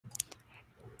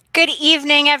Good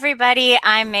evening, everybody.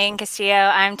 I'm Megan Castillo.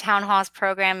 I'm Town Hall's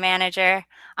program manager.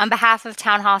 On behalf of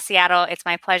Town Hall Seattle, it's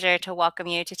my pleasure to welcome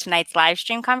you to tonight's live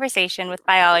stream conversation with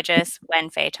biologist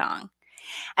Wenfei Tong.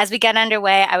 As we get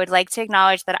underway, I would like to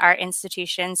acknowledge that our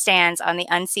institution stands on the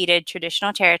unceded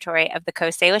traditional territory of the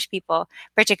Coast Salish people,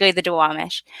 particularly the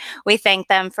Duwamish. We thank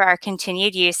them for our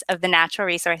continued use of the natural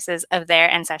resources of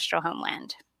their ancestral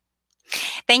homeland.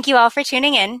 Thank you all for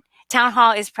tuning in. Town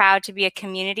Hall is proud to be a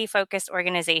community-focused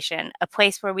organization, a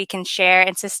place where we can share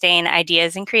and sustain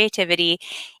ideas and creativity,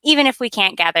 even if we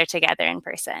can't gather together in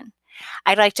person.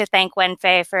 I'd like to thank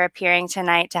Wenfei for appearing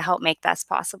tonight to help make this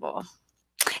possible.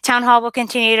 Town Hall will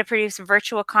continue to produce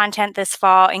virtual content this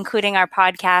fall, including our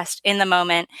podcast, In the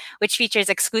Moment, which features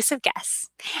exclusive guests.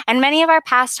 And many of our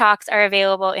past talks are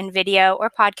available in video or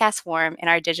podcast form in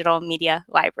our digital media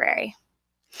library.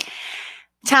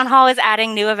 Town Hall is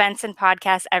adding new events and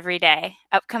podcasts every day.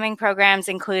 Upcoming programs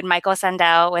include Michael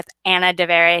Sandel with Anna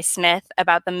DeVere Smith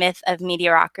about the myth of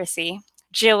meteorocracy,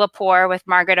 Jill Lepore with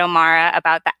Margaret O'Mara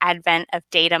about the advent of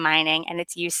data mining and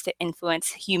its use to influence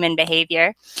human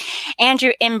behavior,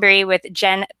 Andrew Imbrie with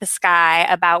Jen Piscai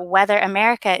about whether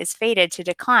America is fated to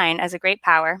decline as a great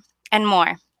power, and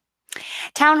more.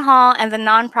 Town Hall and the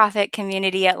nonprofit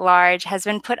community at large has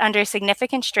been put under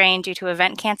significant strain due to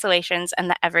event cancellations and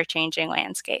the ever-changing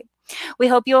landscape. We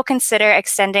hope you will consider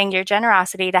extending your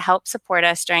generosity to help support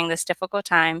us during this difficult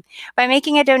time by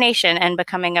making a donation and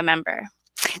becoming a member.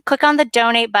 Click on the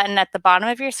donate button at the bottom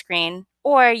of your screen,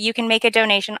 or you can make a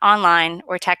donation online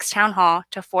or text Town Hall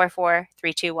to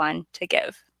 44321 to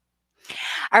give.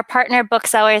 Our partner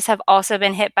booksellers have also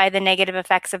been hit by the negative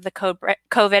effects of the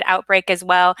COVID outbreak as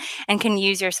well and can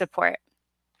use your support.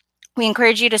 We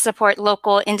encourage you to support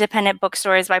local independent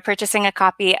bookstores by purchasing a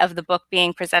copy of the book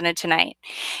being presented tonight.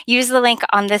 Use the link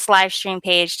on this live stream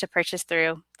page to purchase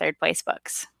through Third Place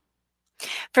Books.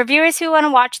 For viewers who want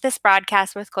to watch this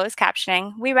broadcast with closed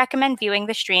captioning, we recommend viewing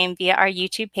the stream via our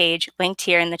YouTube page linked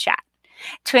here in the chat.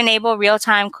 To enable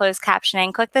real-time closed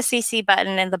captioning, click the CC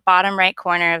button in the bottom right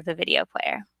corner of the video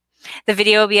player. The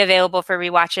video will be available for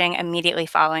rewatching immediately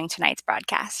following tonight's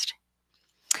broadcast.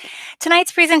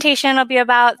 Tonight's presentation will be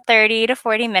about 30 to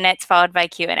 40 minutes, followed by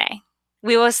Q&A.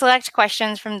 We will select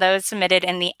questions from those submitted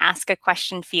in the Ask a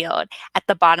Question field at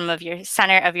the bottom of your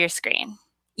center of your screen.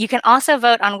 You can also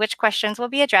vote on which questions will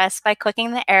be addressed by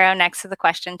clicking the arrow next to the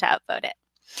question to upvote it.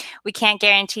 We can't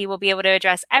guarantee we'll be able to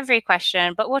address every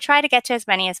question, but we'll try to get to as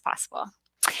many as possible.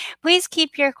 Please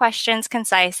keep your questions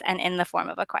concise and in the form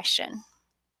of a question.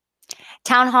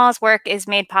 Town Hall's work is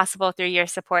made possible through your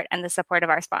support and the support of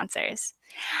our sponsors.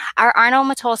 Our Arnold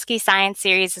Matulski Science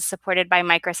Series is supported by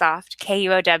Microsoft,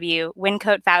 KUOW,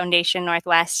 Wyncote Foundation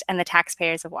Northwest, and the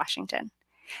taxpayers of Washington.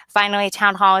 Finally,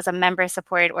 Town Hall is a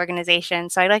member-supported organization,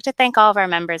 so I'd like to thank all of our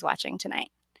members watching tonight.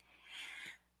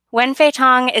 Wenfei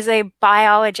Tong is a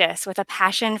biologist with a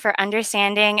passion for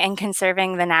understanding and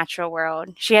conserving the natural world.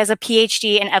 She has a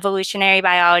PhD in evolutionary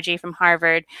biology from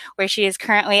Harvard, where she is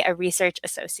currently a research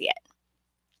associate.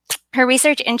 Her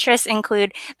research interests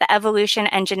include the evolution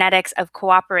and genetics of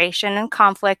cooperation and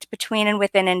conflict between and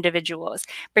within individuals,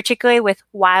 particularly with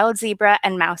wild zebra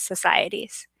and mouse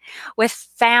societies, with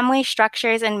family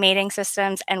structures and mating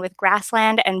systems, and with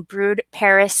grassland and brood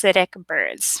parasitic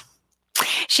birds.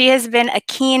 She has been a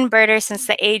keen birder since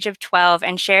the age of 12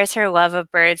 and shares her love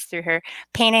of birds through her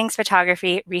paintings,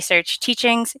 photography, research,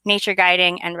 teachings, nature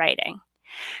guiding, and writing.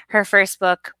 Her first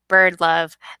book, Bird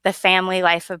Love: The Family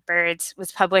Life of Birds,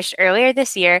 was published earlier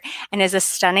this year and is a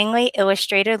stunningly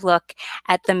illustrated look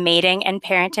at the mating and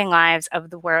parenting lives of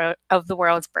the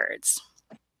world's birds.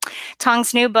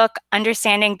 Tong's new book,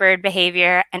 Understanding Bird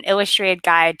Behavior, an illustrated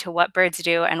guide to what birds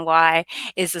do and why,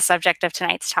 is the subject of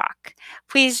tonight's talk.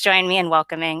 Please join me in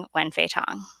welcoming Wenfei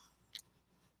Tong.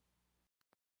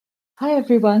 Hi,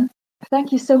 everyone.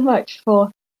 Thank you so much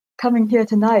for coming here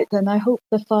tonight, and I hope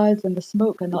the fires and the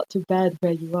smoke are not too bad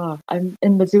where you are. I'm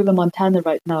in Missoula, Montana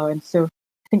right now, and so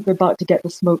I think we're about to get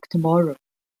the smoke tomorrow.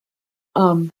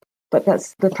 But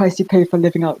that's the price you pay for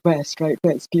living out west, right,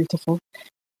 where it's beautiful.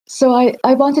 So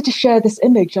I wanted to share this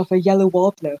image of a yellow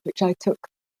warbler, which I took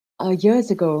years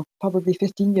ago, probably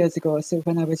 15 years ago or so,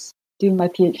 when I was doing my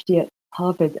PhD at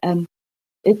Harvard. And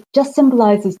it just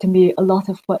symbolizes to me a lot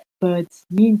of what birds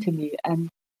mean to me and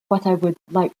what I would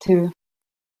like to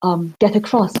get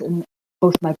across in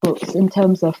both my books, in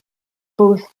terms of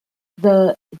both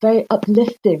the very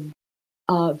uplifting,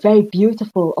 very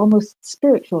beautiful, almost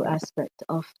spiritual aspect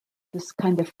of this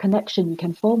kind of connection you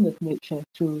can form with nature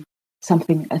through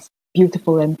something as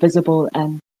beautiful and visible,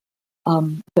 and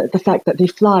the fact that they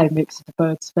fly makes the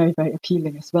birds very, very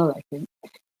appealing as well, I think.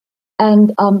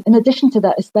 And in addition to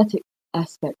that aesthetic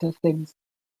aspect of things.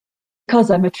 Because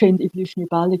I'm a trained evolutionary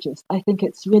biologist, I think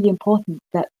it's really important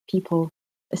that people,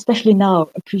 especially now,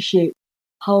 appreciate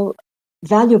how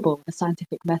valuable the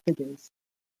scientific method is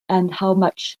and how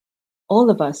much all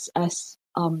of us as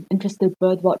interested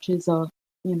bird watchers, or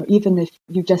even if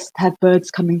you just have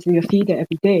birds coming to your feeder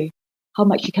every day, how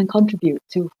much you can contribute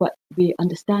to what we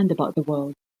understand about the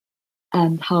world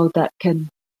and how that can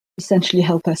essentially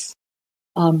help us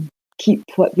keep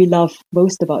what we love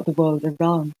most about the world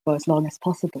around for as long as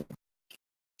possible.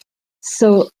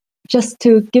 So just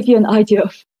to give you an idea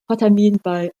of what I mean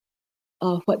by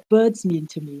what birds mean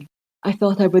to me, I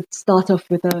thought I would start off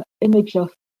with an image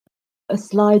of a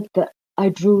slide that I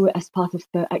drew as part of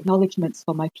the acknowledgements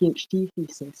for my PhD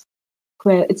thesis,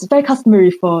 where it's very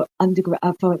customary for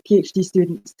for PhD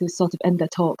students to sort of end their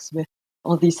talks with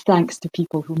all these thanks to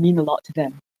people who mean a lot to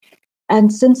them.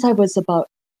 And since I was about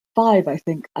 5, I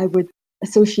think, I would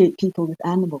associate people with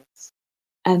animals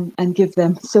and give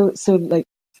them so like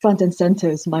front and center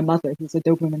is my mother, who's a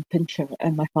Doberman Pinscher,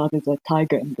 and my father's a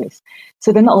tiger in this.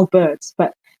 So they're not all birds,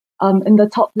 but in the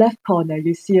top left corner,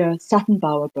 you see a satin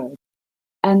bowerbird.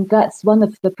 And that's one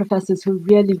of the professors who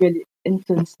really, really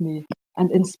influenced me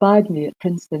and inspired me at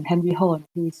Princeton, Henry Horn,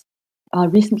 who's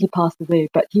recently passed away.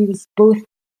 But he was both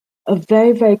a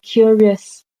very, very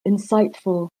curious,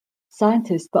 insightful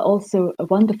scientist, but also a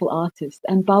wonderful artist.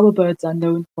 And bowerbirds are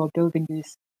known for building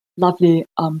these lovely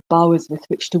bowers with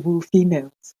which to woo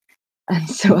females. And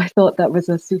so I thought that was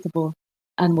a suitable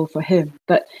animal for him.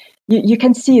 But you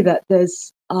can see that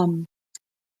there's,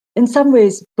 in some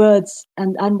ways, birds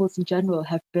and animals in general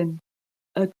have been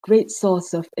a great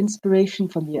source of inspiration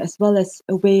for me, as well as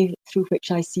a way through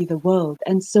which I see the world.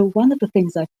 And so one of the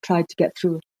things I've tried to get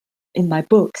through in my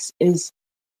books is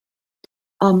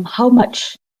how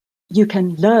much you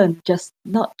can learn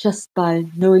not just by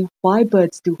knowing why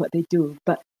birds do what they do,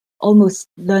 but almost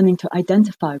learning to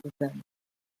identify with them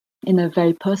in a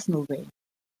very personal way.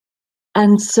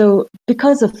 And so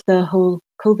because of the whole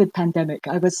COVID pandemic,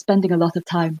 I was spending a lot of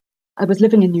time. I was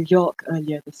living in New York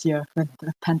earlier this year when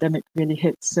the pandemic really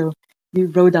hit. So we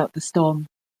rode out the storm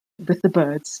with the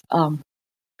birds,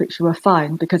 which were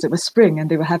fine because it was spring and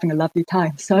they were having a lovely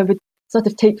time. So I would sort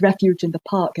of take refuge in the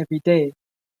park every day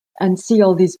and see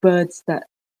all these birds that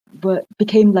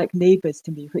became like neighbors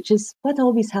to me, which is what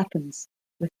always happens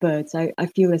with birds. I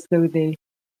feel as though they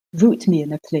root me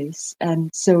in a place. And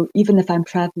so even if I'm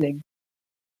traveling,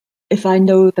 if I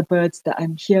know the birds that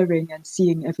I'm hearing and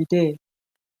seeing every day,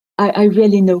 I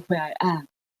really know where I am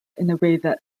in a way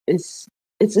that it's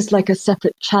just like a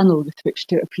separate channel with which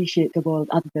to appreciate the world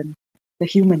other than the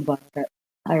human one that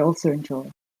I also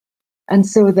enjoy. And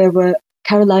so there were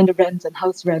Carolina wrens and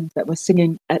house wrens that were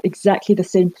singing at exactly the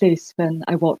same place when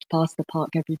I walked past the park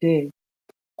every day.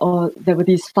 Or there were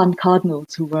these fun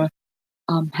cardinals who were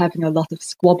having a lot of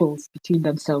squabbles between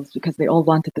themselves because they all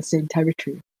wanted the same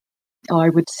territory. Or I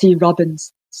would see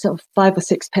robins, sort of 5 or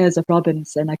 6 pairs of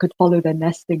robins, and I could follow their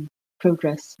nesting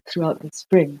progress throughout the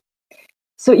spring.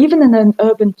 So even in an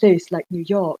urban place like New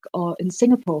York or in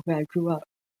Singapore, where I grew up,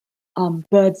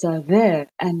 birds are there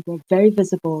and they're very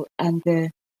visible, and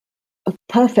they're a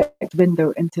perfect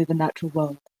window into the natural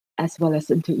world as well as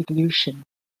into evolution.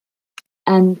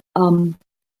 And the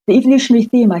evolutionary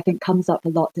theme, I think, comes up a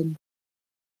lot in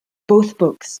both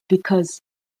books because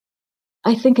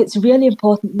I think it's really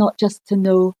important not just to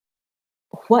know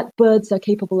what birds are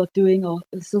capable of doing, or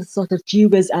the sort of gee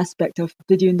whiz aspect of,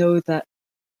 did you know that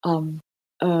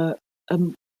a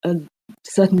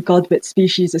certain godwit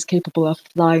species is capable of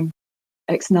flying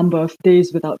X number of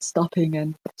days without stopping,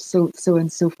 and so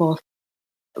and so forth,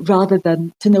 rather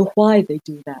than to know why they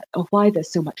do that or why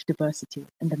there's so much diversity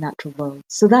in the natural world.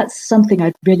 So that's something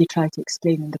I'd really try to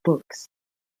explain in the books.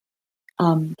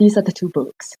 These are the 2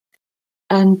 books.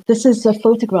 And this is a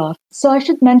photograph. So I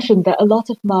should mention that a lot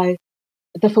of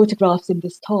the photographs in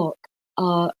this talk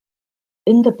are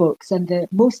in the books, and they're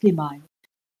mostly mine.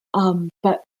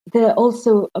 But there are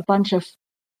also a bunch of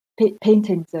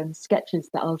paintings and sketches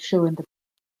that I'll show in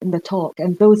the talk,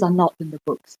 and those are not in the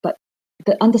books. But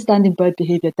the Understanding Bird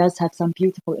Behavior does have some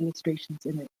beautiful illustrations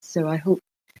in it, so I hope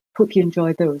you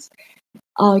enjoy those.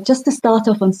 Just to start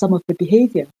off on some of the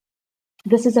behavior,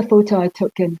 this is a photo I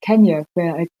took in Kenya,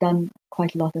 where I've done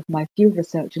quite a lot of my field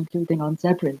research, including on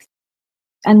zebras.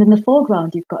 And in the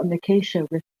foreground, you've got an acacia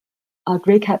with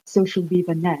grey-capped social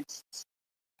weaver nests.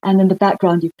 And in the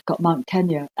background, you've got Mount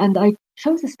Kenya. And I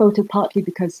chose this photo partly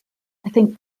because I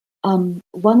think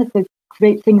one of the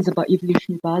great things about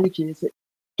evolutionary biology is it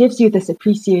gives you this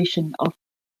appreciation of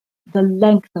the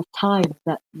length of time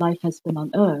that life has been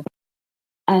on Earth.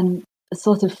 And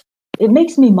it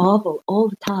makes me marvel all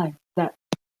the time that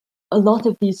a lot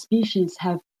of these species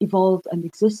have evolved and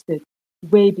existed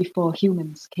way before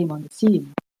humans came on the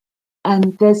scene.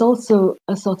 And there's also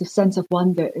a sort of sense of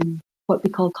wonder in what we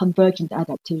call convergent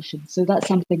adaptation. So that's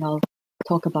something I'll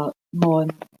talk about more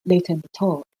later in the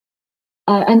talk.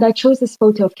 And I chose this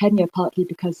photo of Kenya partly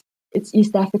because it's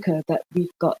East Africa that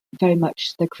we've got very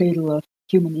much the cradle of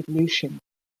human evolution.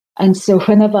 And so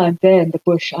whenever I'm there in the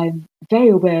bush, I'm very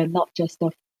aware not just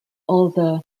of all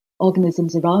the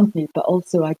organisms around me, but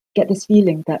also I get this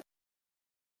feeling that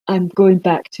I'm going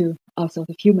back to our sort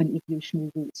of human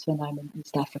evolutionary roots when I'm in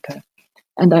East Africa.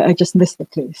 And I just miss the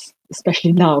place,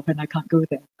 especially now when I can't go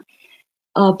there.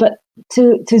 But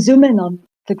to zoom in on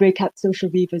the grey-capped social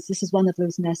weavers, this is one of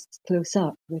those nests close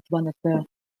up with one of the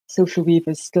social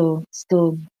weavers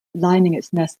still lining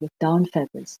its nest with down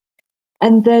feathers.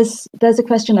 And there's a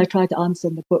question I try to answer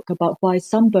in the book about why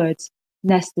some birds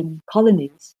nest in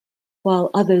colonies while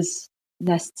others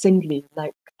nest singly,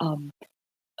 like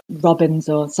robins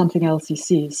or something else you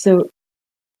see. So,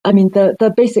 I mean,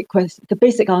 the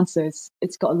basic answer is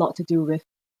it's got a lot to do with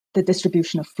the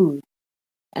distribution of food.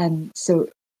 And so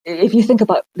if you think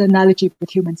about the analogy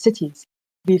with human cities,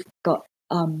 we've got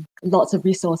lots of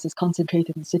resources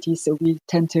concentrated in cities, so we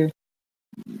tend to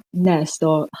nest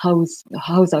or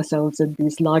house ourselves in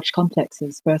these large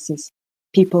complexes versus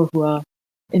people who are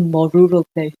in more rural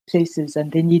places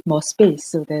and they need more space,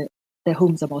 so their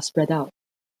homes are more spread out.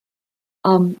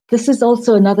 This is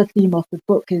also another theme of the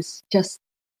book, is just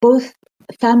both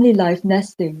family life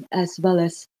nesting as well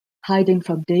as hiding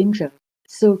from danger.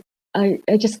 So I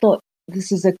just thought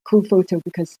this is a cool photo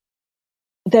because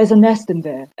there's a nest in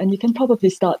there and you can probably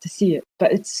start to see it,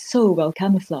 but it's so well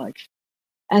camouflaged.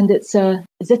 And it's a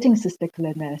zitting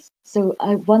cisticola nest. So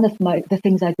one of the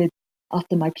things I did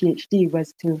after my PhD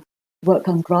was to work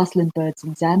on grassland birds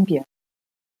in Zambia.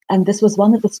 And this was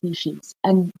one of the species.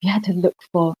 And we had to look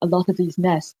for a lot of these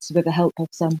nests with the help of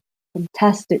some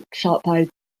fantastic sharp-eyed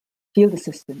field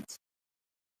assistants.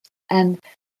 And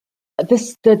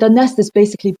the nest is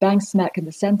basically bang smack in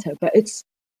the center, but it's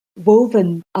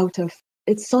woven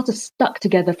it's sort of stuck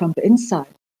together from the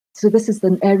inside. So this is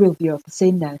an aerial view of the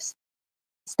same nest,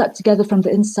 stuck together from the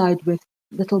inside with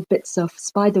little bits of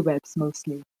spider webs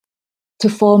mostly, to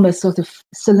form a sort of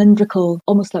cylindrical,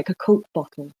 almost like a Coke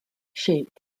bottle shape.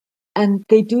 And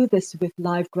they do this with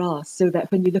live grass so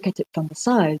that when you look at it from the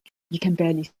side, you can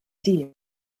barely see it.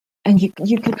 And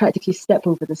you could practically step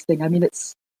over this thing. I mean,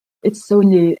 it's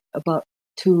only about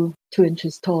 2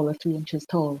 inches tall or 3 inches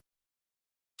tall.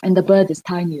 And the bird is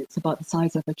tiny. It's about the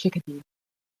size of a chickadee.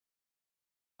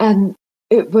 And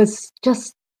it was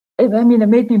just, it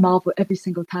made me marvel every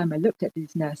single time I looked at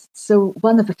these nests. So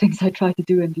one of the things I try to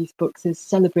do in these books is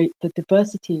celebrate the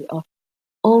diversity of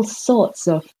all sorts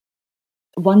of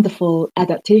wonderful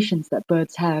adaptations that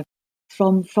birds have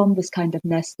from this kind of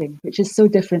nesting, which is so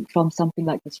different from something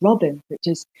like this robin, which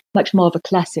is much more of a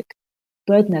classic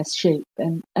bird nest shape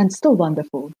and still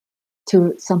wonderful,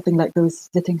 to something like those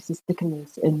zitting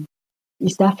cisticolas in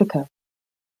East Africa.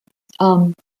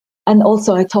 And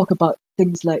also I talk about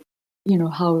things like,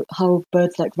 how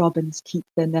birds like robins keep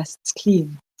their nests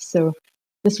clean. So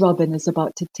this robin is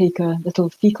about to take a little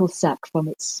fecal sac from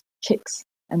its chicks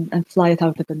and fly it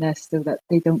out of the nest so that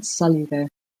they don't sully their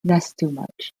nest too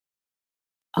much.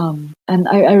 And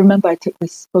I remember I took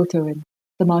this photo in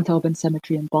the Mount Auburn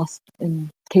Cemetery in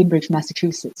Cambridge,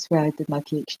 Massachusetts, where I did my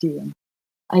PhD. And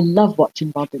I love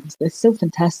watching robins. They're so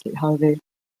fantastic how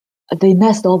they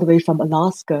nest all the way from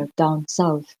Alaska down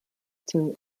south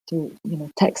to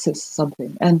Texas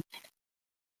something, and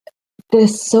they're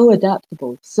so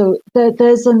adaptable. So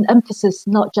there's an emphasis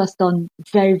not just on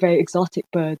very, very exotic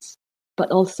birds,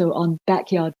 but also on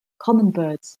backyard common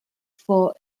birds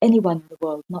for anyone in the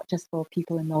world, not just for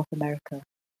people in North America.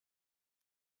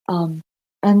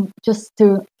 And just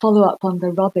to follow up on the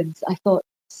robins, I thought,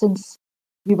 since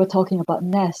we were talking about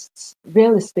nests,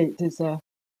 real estate is at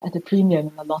a premium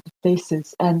in a lot of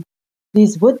places. And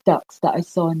these wood ducks that I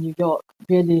saw in New York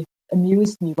really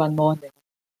amused me one morning,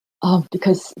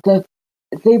 because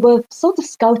they were sort of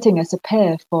scouting as a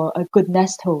pair for a good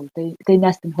nest hole. They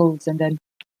nest in holes, and then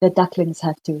the ducklings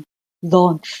have to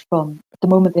launch from the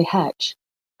moment they hatch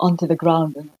onto the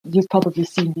ground. And you've probably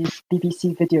seen these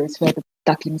BBC videos where the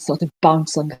ducklings sort of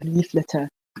bounce on the leaf litter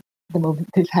the moment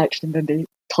they've hatched, and then they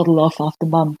toddle off after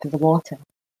mum to the water.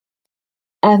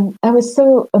 And I was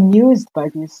so amused by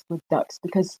these wood ducks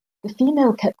because the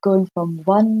female kept going from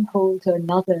one hole to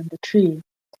another in the tree,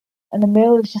 and the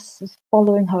male was just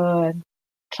following her and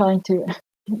trying to.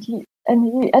 He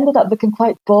ended up looking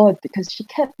quite bored because she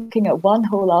kept looking at one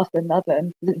hole after another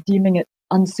and deeming it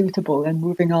unsuitable and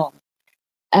moving on.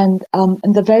 And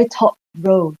in the very top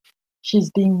row,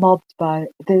 she's being mobbed by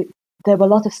there were a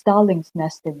lot of starlings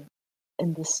nesting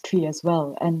in this tree as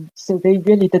well, and so they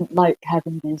really didn't like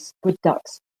having these wood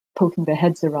ducks poking their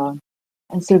heads around,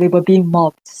 and so they were being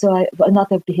mobbed. So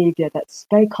another behavior that's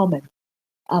very common,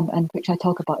 and which I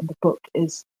talk about in the book,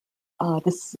 is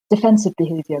this defensive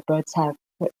behavior birds have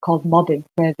called mobbing,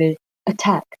 where they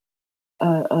attack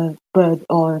a bird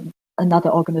or another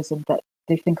organism that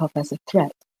they think of as a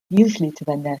threat, usually to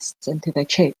their nests and to their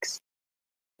chicks.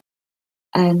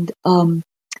 And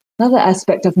another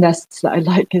aspect of nests that I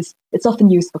like is it's often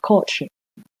used for courtship.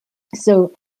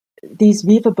 So these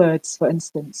weaver birds, for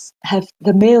instance,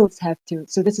 the males have to,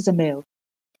 so this is a male,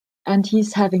 and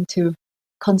he's having to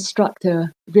construct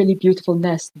a really beautiful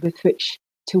nest with which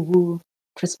to woo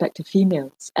prospective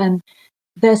females. And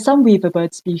there are some weaver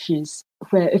bird species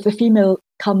where if a female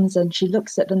comes and she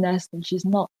looks at the nest and she's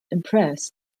not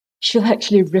impressed, she'll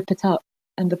actually rip it up,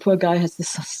 and the poor guy has to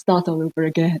start all over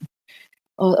again.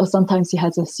 Or sometimes he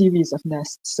has a series of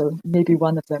nests, so maybe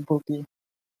one of them will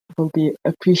be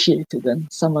appreciated and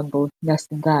someone will nest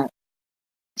in that.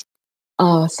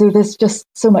 So there's just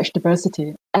so much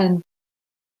diversity. And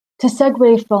to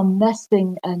segue from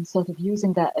nesting and sort of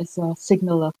using that as a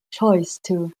signal of choice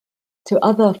to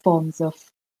other forms of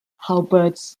how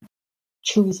birds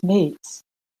choose mates,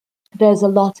 there's a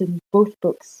lot in both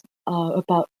books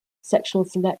about sexual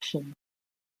selection.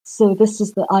 So this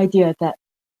is the idea that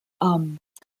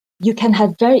you can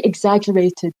have very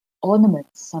exaggerated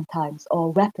ornaments sometimes,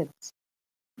 or weapons,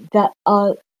 that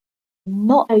are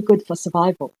not very good for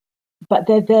survival, but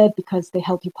they're there because they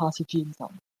help you pass your genes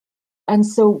on. And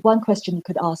so one question you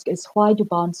could ask is, why do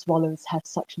barn swallows have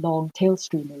such long tail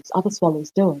streamers? Other swallows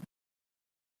don't.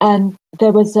 And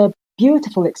there was a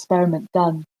beautiful experiment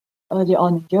done early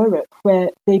on in Europe where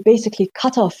they basically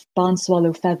cut off barn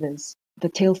swallow feathers, the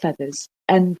tail feathers,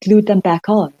 and glued them back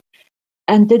on,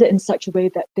 and did it in such a way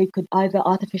that they could either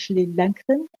artificially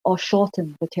lengthen or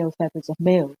shorten the tail feathers of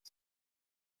males,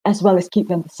 as well as keep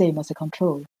them the same as a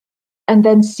control, and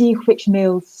then see which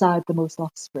males sired the most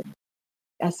offspring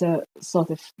as a sort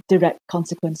of direct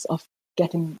consequence of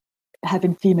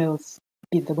having females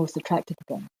be the most attracted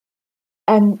to them.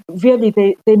 And really,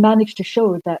 they managed to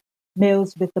show that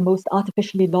males with the most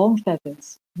artificially long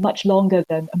feathers, much longer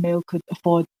than a male could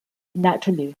afford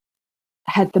naturally,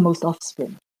 had the most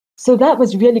offspring. So that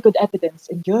was really good evidence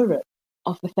in Europe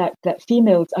of the fact that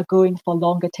females are going for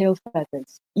longer tail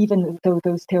feathers, even though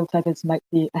those tail feathers might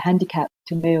be a handicap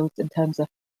to males in terms of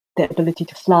their ability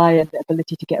to fly and their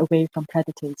ability to get away from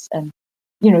predators. And,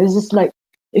 it's just like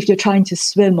if you're trying to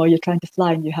swim or you're trying to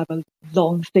fly and you have a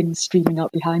long thing streaming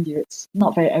out behind you, it's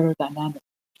not very aerodynamic.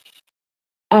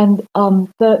 And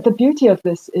the beauty of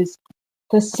this is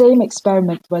the same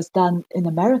experiment was done in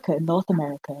America, in North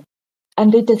America.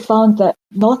 And they found that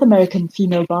North American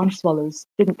female barn swallows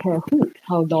didn't care a hoot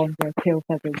how long their tail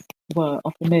feathers were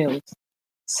of the males.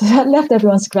 So that left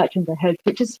everyone scratching their head,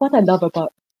 which is what I love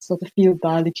about sort of field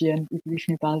biology and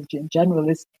evolutionary biology in general,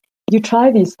 is you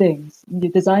try these things, you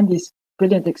design these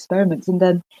brilliant experiments, and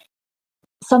then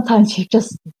sometimes you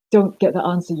just don't get the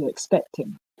answer you're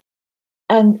expecting.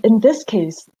 And in this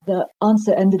case, the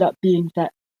answer ended up being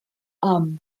that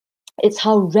it's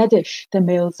how reddish the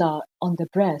males are on the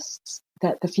breasts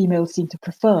that the females seem to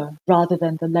prefer, rather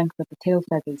than the length of the tail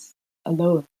feathers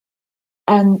alone.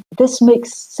 And this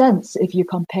makes sense if you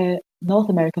compare North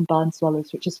American barn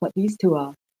swallows, which is what these two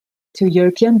are, to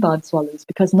European barn swallows,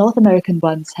 because North American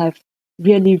ones have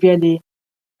really, really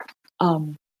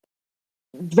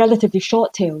relatively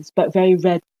short tails, but very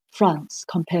red fronts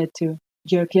compared to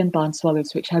European barn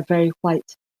swallows, which have very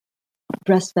white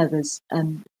breast feathers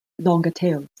and longer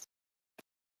tails.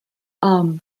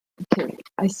 Okay,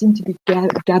 I seem to be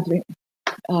gabbling,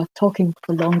 talking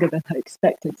for longer than I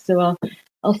expected, so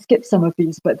I'll skip some of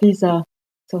these, but these are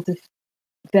sort of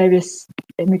various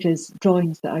images,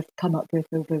 drawings that I've come up with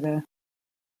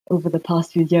over the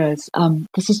past few years.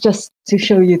 This is just to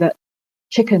show you that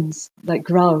chickens, like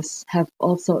grouse, have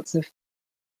all sorts of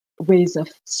ways of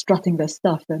strutting their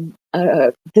stuff, and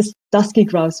this dusky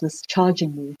grouse was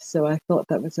charging me, so I thought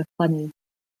that was a funny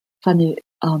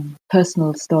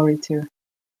personal story to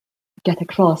get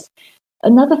across.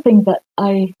 Another thing that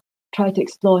I try to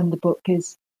explore in the book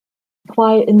is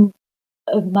why in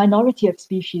a minority of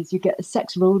species you get a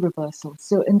sex role reversal.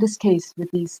 So in this case,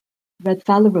 with these red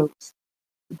phalaropes,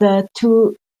 the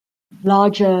two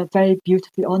larger, very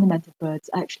beautifully ornamented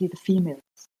birds are actually the females,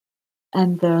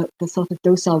 and the sort of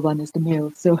docile one is the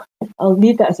male. So I'll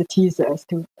leave that as a teaser as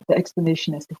to the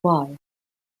explanation as to why.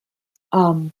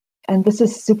 And this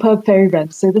is superb fairy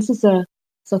wren. So this is a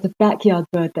sort of backyard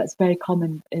bird that's very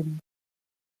common in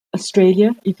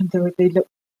Australia, even though they look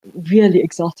really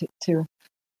exotic to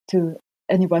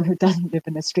anyone who doesn't live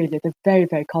in Australia. They're very,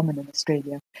 very common in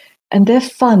Australia. And they're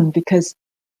fun because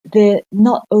they're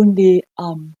not only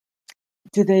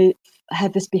do they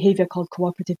have this behavior called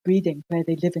cooperative breeding, where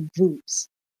they live in groups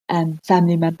and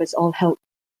family members all help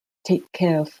take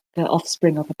care of the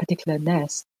offspring of a particular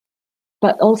nest,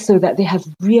 but also that they have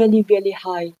really, really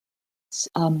high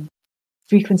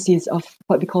frequencies of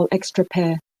what we call extra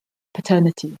pair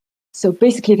paternity. So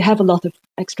basically, they have a lot of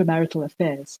extramarital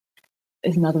affairs,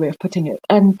 is another way of putting it.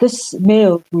 And this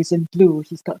male who's in blue,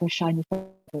 he's got those shiny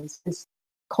feathers, is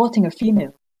courting a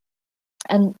female.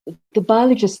 And the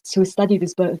biologists who study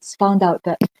these birds found out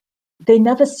that they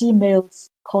never see males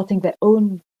courting their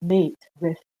own mate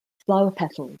with flower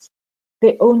petals.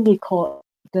 They only court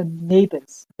the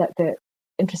neighbors that they're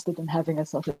interested in having a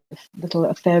sort of little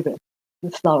affair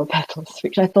with flower petals,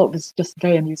 which I thought was just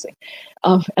very amusing.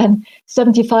 And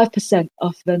 75%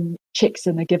 of the chicks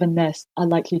in a given nest are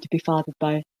likely to be fathered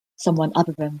by someone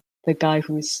other than the guy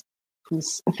who's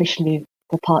officially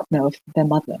the partner of their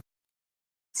mother.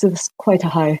 So there's quite a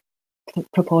high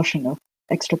proportion of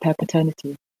extra pair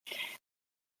paternity.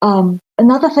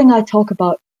 Another thing I talk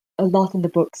about a lot in the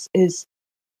books is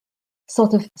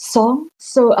sort of song.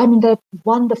 So, I mean, there are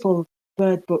wonderful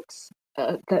bird books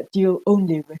that deal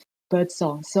only with bird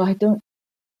songs. So I don't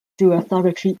do a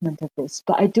thorough treatment of this,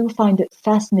 but I do find it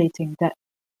fascinating that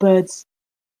birds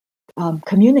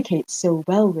communicate so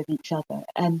well with each other.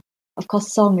 And of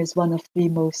course, song is one of the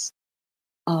most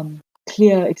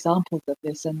clear examples of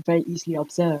this and very easily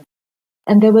observed.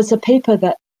 And there was a paper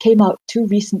that came out too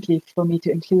recently for me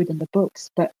to include in the books,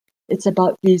 but it's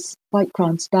about these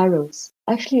white-crowned sparrows.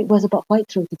 Actually, it was about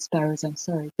white-throated sparrows, I'm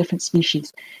sorry, different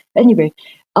species. Anyway,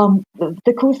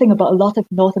 the cool thing about a lot of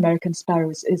North American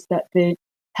sparrows is that they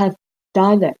have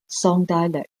dialects, song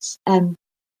dialects. And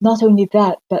not only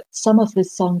that, but some of the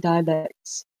song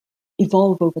dialects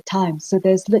evolve over time. So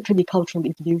there's literally cultural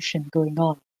evolution going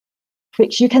on,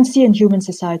 which you can see in human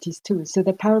societies too. So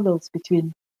the parallels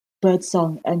between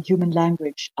birdsong and human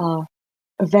language are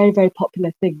a very, very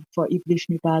popular thing for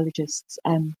evolutionary biologists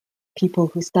and people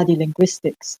who study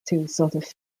linguistics to sort of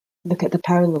look at the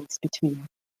parallels between.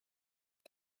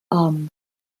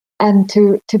 And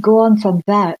to go on from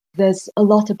that, there's a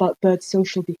lot about bird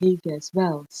social behavior as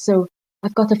well. So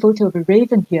I've got a photo of a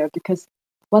raven here because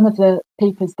one of the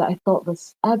papers that I thought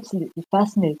was absolutely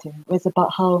fascinating was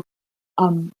about how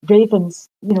ravens,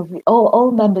 you know, all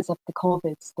members of the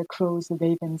corvids, the crows, the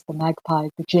ravens, the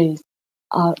magpies, the jays,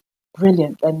 are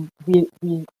brilliant. And we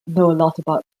know a lot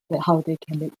about how they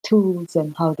can make tools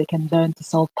and how they can learn to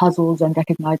solve puzzles and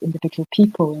recognize individual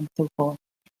people and so forth.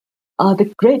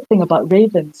 The great thing about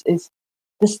ravens is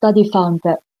the study found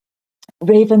that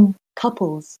raven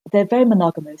couples, they're very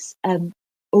monogamous, and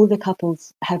older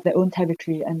couples have their own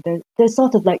territory, and they're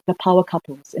sort of like the power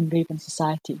couples in raven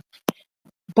society.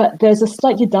 But there's a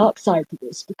slightly dark side to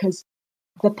this because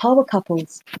the power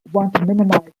couples want to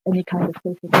minimize any kind of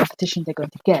social competition they're going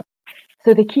to get.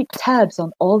 So they keep tabs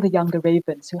on all the younger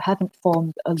ravens who haven't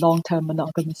formed a long-term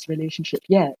monogamous relationship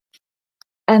yet.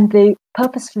 And they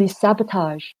purposefully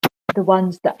sabotage the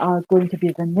ones that are going to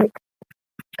be the next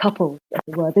couples, as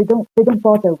it were. They don't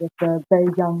bother with the very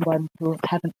young ones who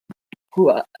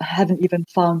haven't even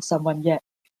found someone yet.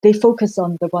 They focus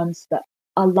on the ones that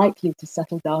are likely to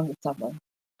settle down with someone.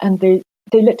 And they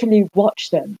literally watch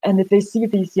them. And if they see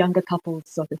these younger couples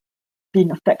sort of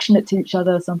being affectionate to each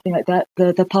other or something like that,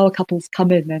 the power couples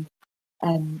come in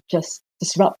and just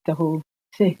disrupt the whole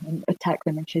thing and attack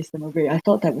them and chase them away. I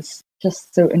thought that was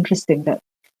just so interesting that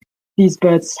these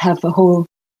birds have a whole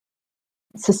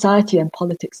society and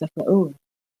politics of their own.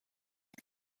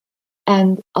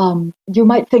 And you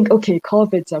might think, okay,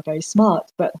 corvids are very smart,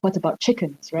 but what about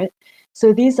chickens, right?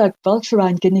 So these are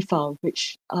vulturine guinea fowl,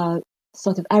 which are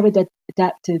sort of arid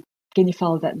adapted guinea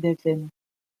fowl that live in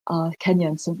Kenya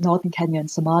and northern Kenya and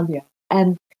Somalia.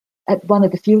 And at one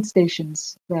of the field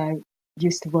stations where I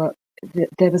used to work,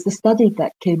 there was a study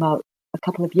that came out a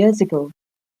couple of years ago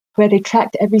where they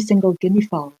tracked every single guinea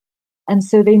fowl. And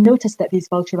so they noticed that these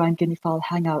vulturine guinea fowl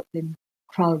hang out in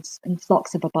crowds in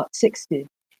flocks of about 60.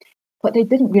 What they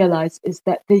didn't realize is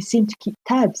that they seem to keep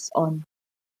tabs on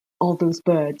all those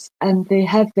birds and they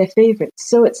have their favorites.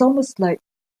 So it's almost like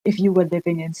if you were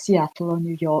living in Seattle or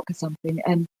New York or something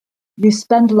and you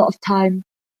spend a lot of time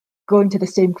going to the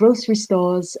same grocery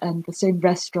stores and the same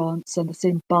restaurants and the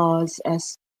same bars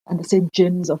and the same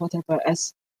gyms or whatever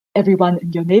as everyone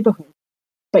in your neighborhood.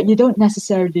 But you're not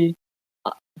necessarily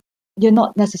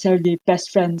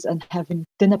best friends and having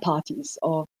dinner parties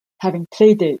or having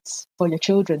play dates for your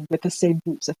children with the same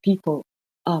groups of people.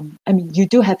 I mean, you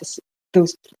do have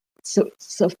those sort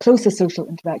of closer social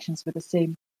interactions with the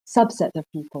same subset of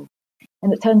people.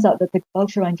 And it turns out that the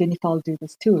vulturine guinea fowl do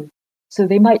this too. So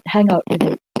they might hang out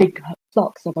in big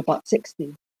flocks of about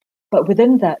 60, but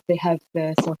within that they have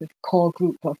their sort of core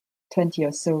group of 20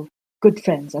 or so good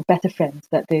friends or better friends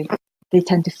that they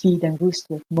tend to feed and roost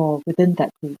with more within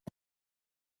that group.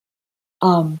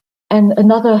 And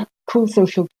another cool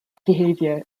social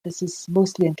behavior, this is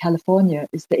mostly in California,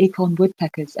 is the acorn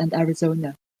woodpeckers and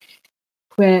Arizona,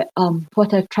 where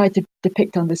what I've tried to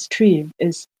depict on this tree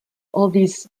is all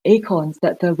these acorns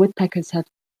that the woodpeckers have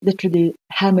literally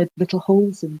hammered little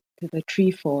holes into the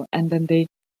tree for, and then they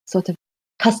sort of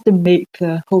custom make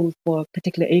the hole for a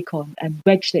particular acorn and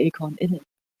wedge the acorn in it.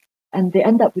 And they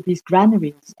end up with these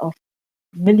granaries of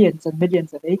millions and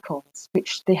millions of acorns,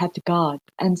 which they have to guard.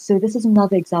 And so this is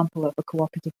another example of a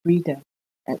cooperative breeder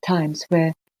at times,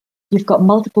 where you've got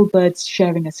multiple birds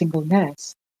sharing a single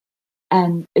nest,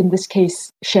 and in this case,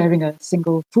 sharing a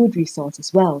single food resource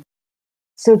as well.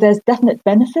 So there's definite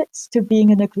benefits to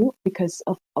being in a group because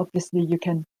obviously you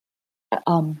can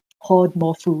hoard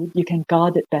more food, you can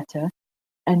guard it better,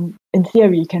 and in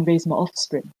theory you can raise more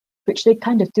offspring, which they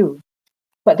kind of do.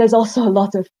 But there's also a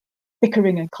lot of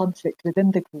bickering and conflict within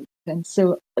the group. And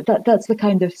so that's the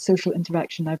kind of social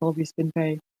interaction I've always been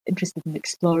very interested in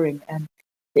exploring. And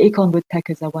the acorn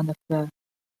woodpeckers are one of the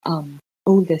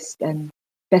oldest and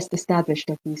best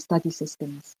established of these study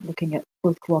systems, looking at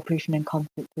both cooperation and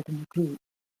conflict within the group.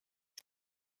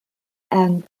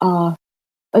 And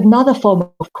another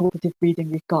form of cooperative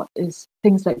breeding we've got is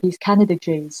things like these Canada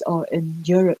jays, or in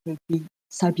Europe would be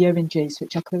Siberian jays,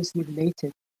 which are closely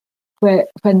related, where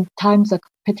when times are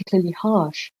particularly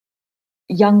harsh,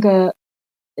 younger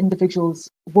individuals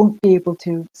won't be able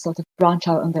to sort of branch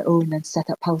out on their own and set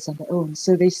up house on their own.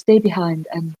 So they stay behind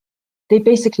and they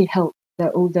basically help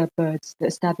the older birds, the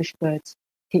established birds,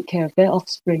 take care of their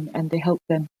offspring, and they help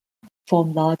them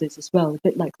form larders as well, a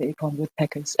bit like the acorn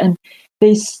woodpeckers. And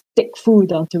they stick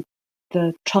food onto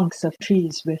the trunks of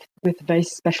trees with very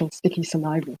special sticky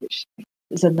saliva, which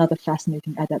is another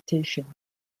fascinating adaptation.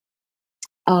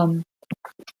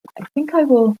 I think I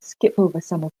will skip over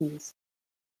some of these.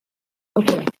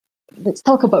 Okay, let's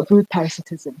talk about brood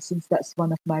parasitism, since that's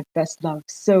one of my best loves.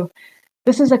 So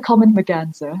this is a common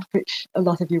merganser, which a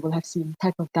lot of you will have seen,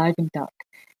 type of diving duck.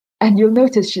 And you'll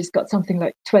notice she's got something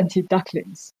like 20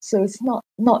 ducklings. So it's not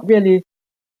really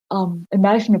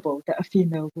imaginable that a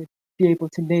female would be able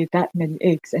to lay that many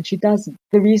eggs, and she doesn't.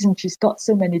 The reason she's got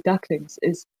so many ducklings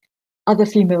is other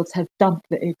females have dumped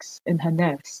the eggs in her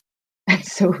nest. And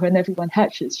so when everyone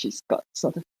hatches, she's got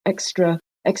sort of extra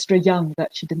young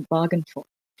that she didn't bargain for.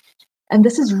 And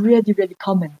this is really, really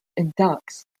common in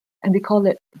ducks. And we call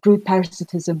it brood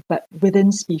parasitism, but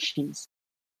within species.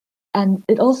 And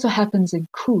it also happens in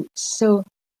coots. So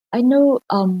I know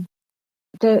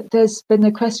there's been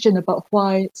a question about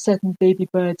why certain baby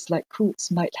birds like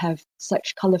coots might have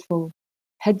such colorful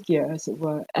headgear, as it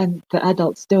were, and the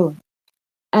adults don't.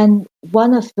 And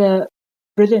one of the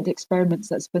brilliant experiments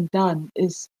that's been done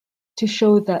is to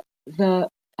show that the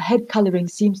head coloring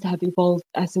seems to have evolved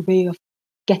as a way of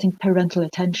getting parental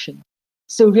attention.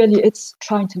 So really it's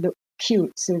trying to look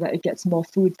cute so that it gets more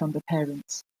food from the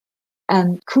parents.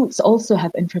 And coots also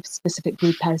have intraspecific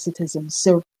brood parasitism.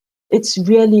 So it's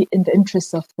really in the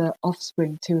interest of the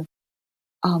offspring to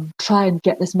try and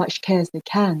get as much care as they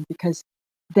can, because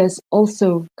there's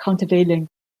also countervailing,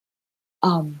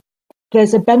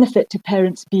 there's a benefit to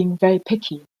parents being very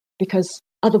picky, because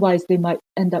otherwise they might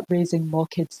end up raising more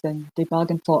kids than they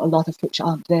bargained for, a lot of which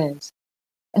aren't theirs.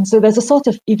 And so there's a sort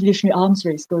of evolutionary arms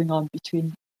race going on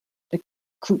between the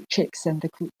coot chicks and the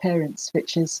coot parents,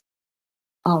 which is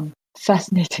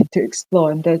fascinating to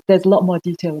explore. And there's a lot more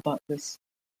detail about this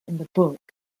in the book.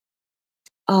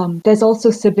 There's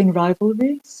also sibling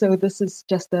rivalry. So this is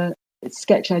just a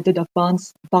sketch I did of barn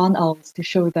owls to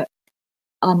show that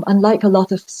unlike a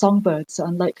lot of songbirds, so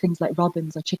unlike things like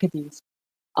robins or chickadees,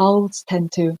 owls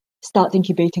tend to start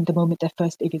incubating the moment their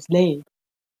first egg is laid.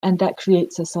 And that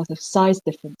creates a sort of size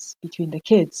difference between the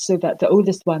kids, so that the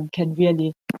oldest one can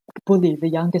really bully the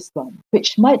youngest one,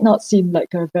 which might not seem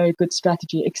like a very good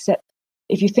strategy, except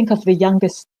if you think of the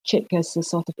youngest chick as a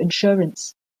sort of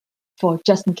insurance for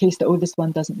just in case the oldest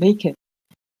one doesn't make it,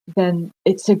 then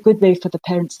it's a good way for the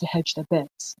parents to hedge their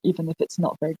bets, even if it's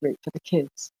not very great for the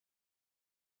kids.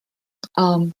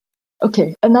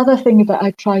 Okay, another thing that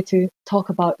I try to talk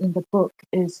about in the book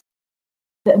is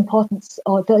the importance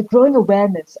or the growing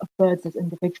awareness of birds as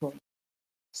individuals.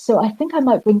 So I think I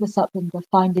might bring this up in the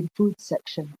Finding Food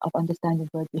section of Understanding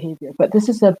Bird Behavior, but this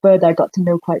is a bird I got to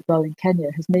know quite well in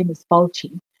Kenya. His name is Vulture.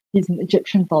 He's an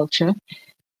Egyptian vulture.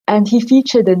 And he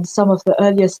featured in some of the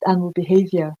earliest animal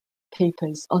behavior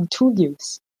papers on tool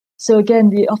use. So again,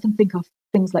 we often think of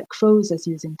things like crows as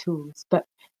using tools, but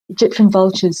Egyptian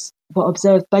vultures were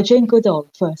observed by Jane Goodall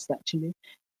first, actually,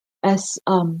 as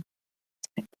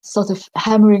sort of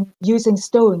using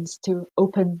stones to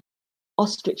open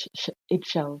ostrich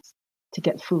eggshells to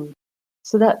get food.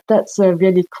 So that's a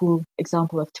really cool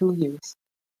example of tool use.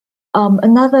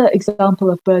 Another example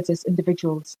of birds as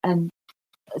individuals, and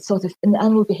sort of in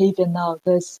animal behavior now,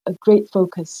 there's a great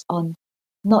focus on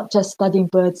not just studying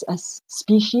birds as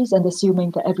species and assuming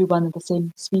that everyone in the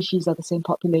same species or the same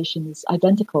population is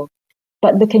identical,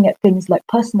 but looking at things like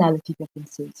personality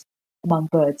differences among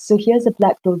birds. So here's a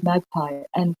black-billed magpie,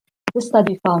 and this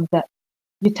study found that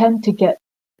you tend to get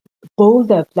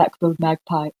bolder black-billed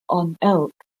magpie on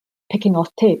elk picking off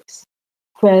ticks,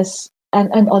 whereas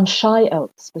and on shy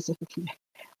elk specifically,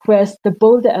 whereas the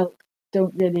bolder elk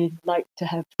don't really like to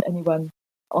have anyone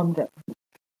on them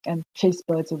and chase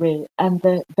birds away, and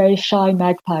the very shy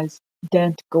magpies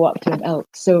daren't go up to an elk.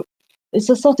 So it's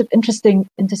a sort of interesting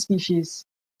interspecies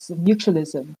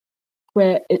mutualism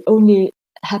where it only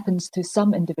happens to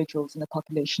some individuals in the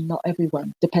population, not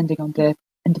everyone, depending on their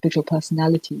individual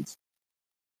personalities.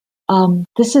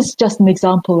 This is just an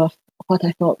example of what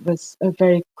I thought was a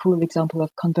very cool example of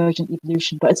convergent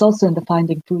evolution, but it's also in the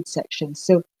finding food section.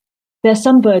 So there are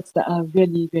some birds that are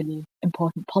really, really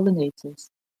important pollinators.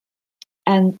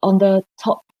 And on the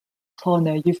top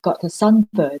corner, you've got the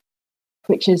sunbird,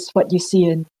 which is what you see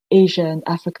in Asia and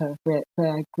Africa, where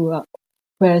I grew up.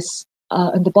 Whereas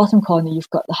in the bottom corner, you've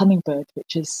got the hummingbird,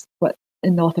 which is what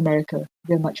in North America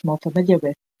we're much more familiar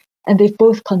with. And they've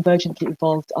both convergently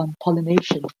evolved on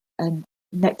pollination and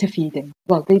nectar feeding.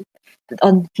 Well,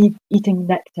 eating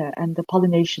nectar, and the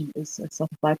pollination is a sort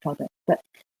of byproduct. But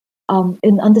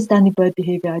in understanding bird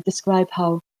behavior, I describe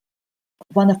how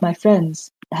one of my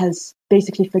friends has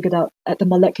basically figured out at the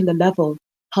molecular level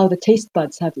how the taste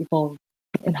buds have evolved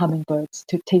in hummingbirds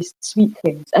to taste sweet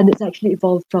things. And it's actually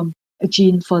evolved from a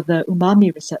gene for the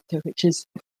umami receptor, which is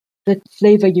the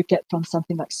flavor you get from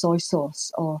something like soy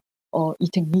sauce or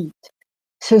eating meat.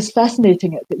 So it's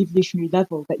fascinating at the evolutionary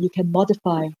level that you can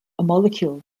modify a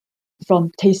molecule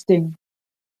from tasting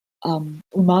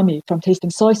umami, from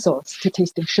tasting soy sauce to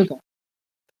tasting sugar.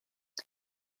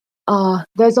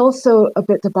 There's also a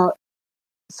bit about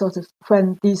sort of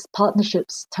when these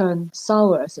partnerships turn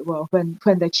sour, as it were, when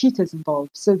there are cheaters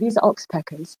involved. So these are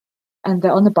oxpeckers, and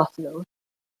they're on a buffalo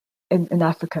in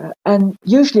Africa. And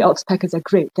usually oxpeckers are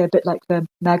great. They're a bit like the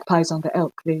magpies on the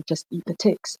elk. They just eat the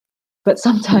ticks. But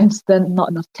sometimes there are not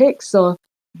enough ticks, or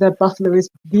the buffalo is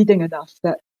bleeding enough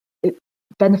that it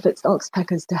benefits the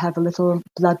oxpeckers to have a little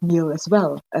blood meal as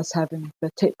well as having the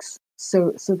ticks.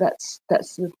 So that's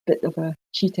a bit of a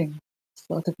cheating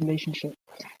sort of relationship.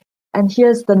 And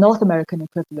here's the North American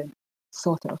equivalent,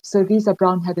 sort of. So these are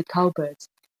brown-headed cowbirds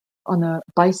on a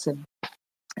bison.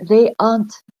 They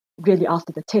aren't really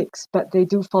after the ticks, but they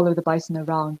do follow the bison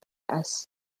around as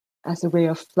a way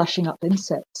of flushing up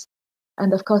insects.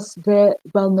 And of course, they're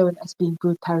well known as being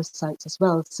brood parasites as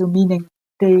well. So meaning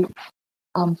they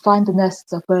find the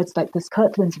nests of birds like this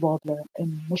Kirtland's warbler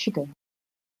in Michigan,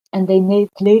 and they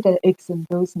lay their eggs in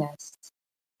those nests.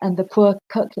 And the poor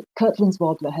Kirtland's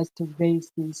warbler has to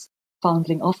raise these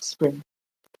foundling offspring,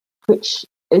 which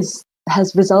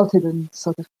has resulted in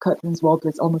sort of Kirtland's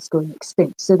warblers almost going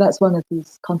extinct. So that's one of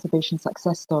these conservation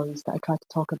success stories that I try to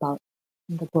talk about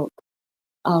in the book,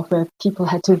 where people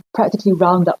had to practically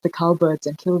round up the cowbirds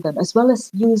and kill them, as well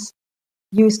as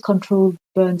use controlled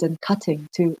burns and cutting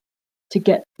to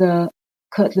get the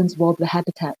Kirtland's warbler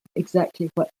habitat exactly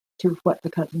what the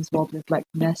Kirtland's warbler like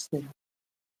to nest in.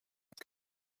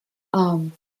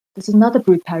 This is another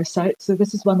brood parasite. So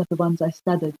this is one of the ones I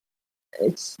studied.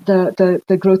 It's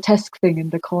the grotesque thing in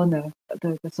the corner,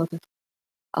 the sort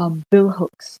of bill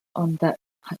hooks on that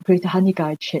greater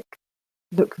honeyguide chick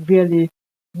look really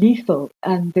lethal,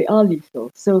 and they are lethal.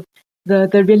 So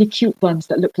the really cute ones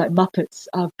that look like Muppets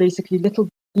are basically little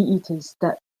bee eaters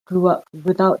that grew up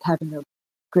without having a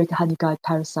greater honeyguide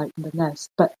parasite in the nest.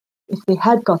 But if they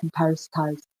had gotten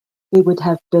parasitized, they would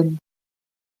have been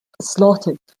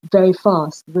slaughtered very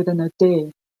fast within a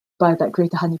day by that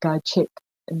greater honeyguide chick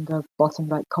in the bottom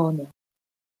right corner.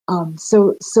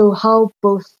 So how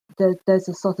there's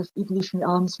a sort of evolutionary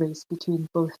arms race between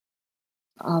both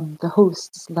the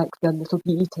hosts, like the little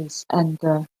bee eaters, and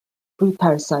the brood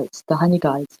parasites, the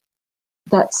honeyguides.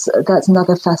 That's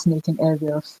another fascinating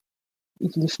area of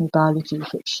evolutionary biology,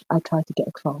 which I try to get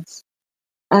across.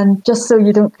 And just so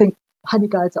you don't think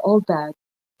honeyguides are all bad,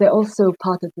 they're also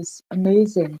part of this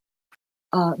amazing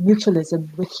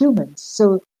mutualism with humans.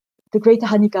 So the greater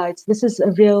honey guides, this is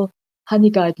a real honey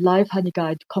guide, live honey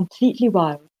guide, completely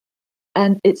wild.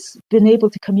 And it's been able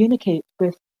to communicate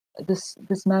with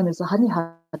this man is a honey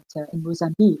hunter in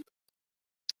Mozambique.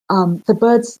 The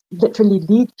birds literally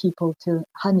lead people to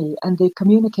honey, and they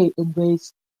communicate in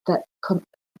ways that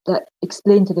that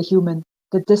explain to the human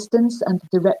the distance and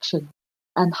the direction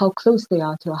and how close they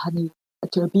are to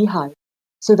a beehive,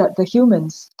 so that the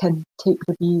humans can take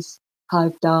the bees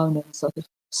hive down and sort of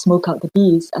smoke out the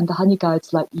bees, and the honey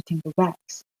guides like eating the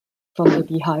wax from the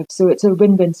beehive. So it's a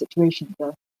win-win situation.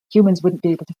 The humans wouldn't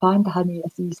be able to find the honey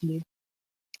as easily,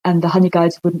 and the honey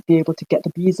guides wouldn't be able to get the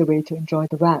bees away to enjoy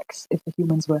the wax if the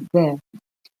humans weren't there.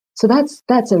 So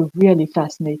that's a really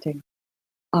fascinating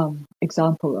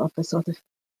example of a sort of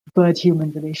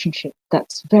bird-human relationship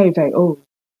that's very, very old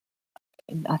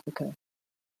in Africa.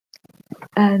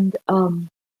 And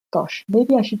gosh,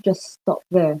 maybe I should just stop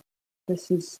there.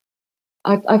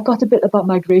 I've got a bit about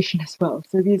migration as well.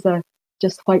 So these are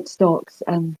just white storks,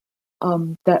 and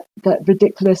that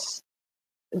ridiculous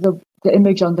the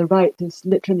image on the right is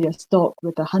literally a stork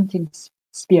with a hunting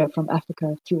spear from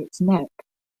Africa through its neck.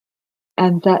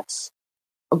 And that's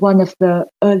one of the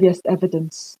earliest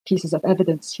pieces of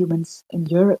evidence humans in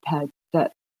Europe had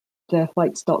that the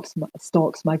white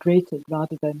storks migrated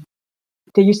rather than.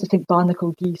 They used to think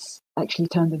barnacle geese actually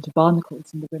turned into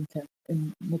barnacles in the winter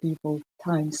in medieval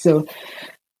times. So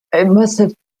it must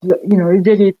have, it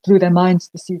really blew their minds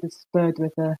to see this bird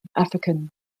with an African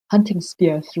hunting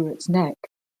spear through its neck,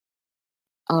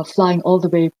 flying all the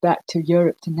way back to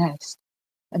Europe to nest,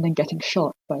 and then getting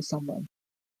shot by someone.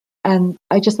 And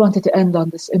I just wanted to end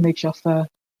on this image of a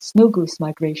snow goose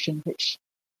migration, which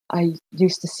I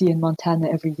used to see in Montana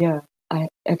every year,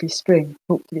 every spring.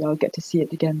 Hopefully I'll get to see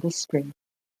it again this spring.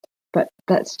 But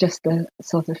that's just a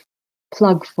sort of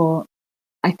plug for,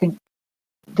 I think,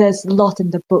 there's a lot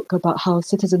in the book about how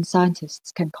citizen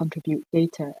scientists can contribute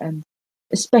data, and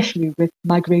especially with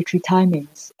migratory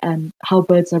timings and how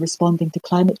birds are responding to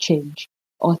climate change,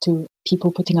 or to people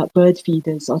putting up bird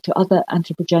feeders, or to other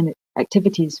anthropogenic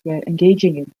activities we're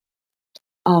engaging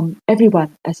in.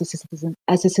 Everyone as a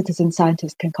citizen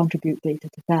scientist can contribute data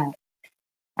to that.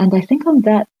 And I think on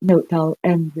that note, I'll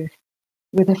end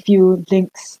with a few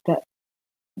links that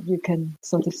you can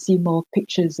sort of see more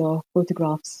pictures or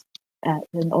photographs at,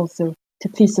 and also to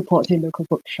please support your local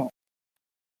bookshop.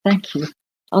 Thank you.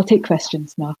 I'll take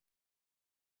questions now.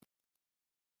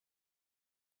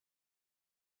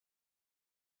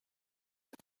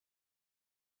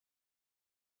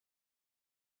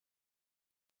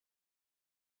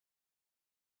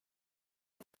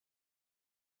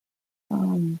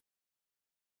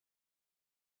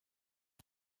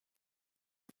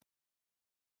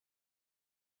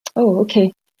 Oh,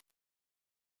 okay.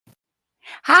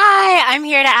 Hi, I'm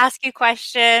here to ask you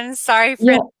questions. Sorry for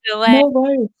the delay. No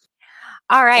worries.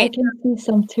 All right. I can see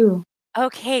some too.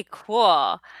 Okay,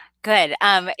 cool. Good.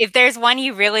 If there's one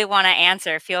you really want to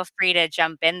answer, feel free to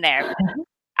jump in there.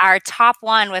 Our top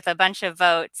one with a bunch of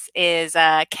votes is,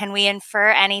 can we infer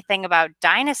anything about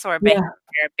dinosaur behavior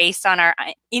based on our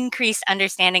increased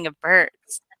understanding of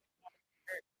birds?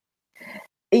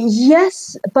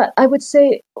 Yes, but I would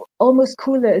say almost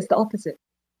cooler is the opposite.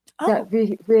 Oh.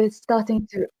 That we're starting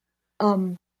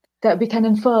to, that we can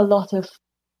infer a lot of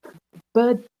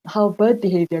how bird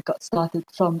behavior got started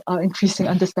from our increasing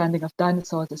understanding of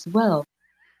dinosaurs as well.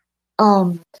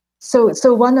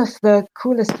 So one of the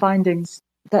coolest findings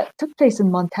that took place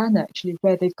in Montana, actually,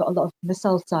 where they've got a lot of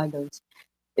missile silos,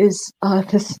 is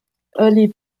this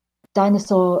early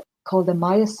dinosaur called a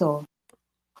myosaur,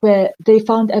 where they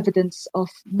found evidence of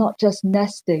not just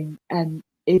nesting and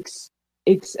eggs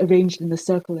arranged in a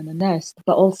circle in a nest,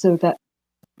 but also that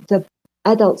the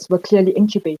adults were clearly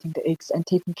incubating the eggs and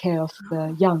taking care of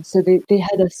the young. So they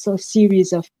had a sort of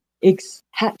series of eggs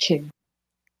hatching,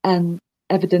 and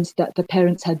evidence that the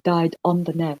parents had died on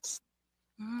the nest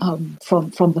from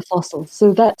the fossils.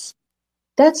 So that's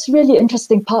really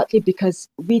interesting, partly because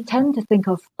we tend to think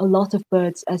of a lot of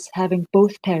birds as having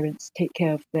both parents take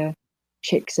care of their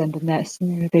chicks and the nest.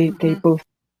 They both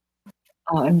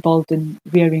are involved in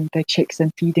rearing their chicks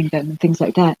and feeding them and things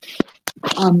like that.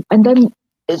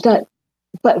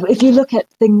 But if you look at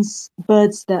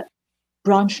birds that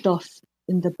branched off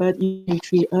in the bird emu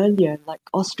tree earlier, like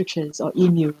ostriches or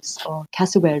emus or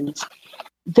cassowaries,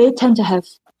 they tend to have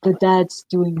the dads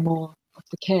doing more of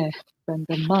the care than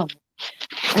the mum.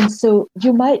 And so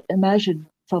you might imagine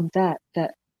from that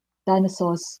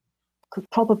dinosaurs could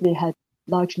probably had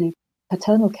largely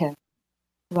paternal care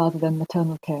rather than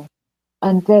maternal care.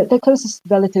 And their closest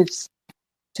relatives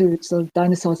to sort of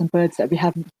dinosaurs and birds that we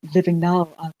have living now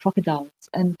are crocodiles.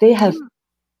 And they have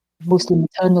mostly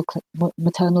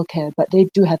maternal care, but they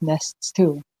do have nests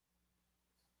too.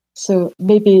 So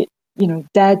maybe,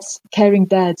 caring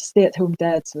dads, stay-at-home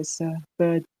dads was a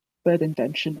bird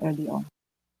invention early on.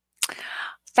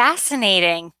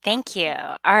 Fascinating. Thank you.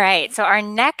 All right. So our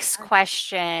next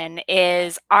question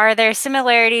is, are there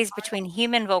similarities between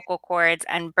human vocal cords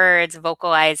and birds'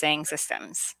 vocalizing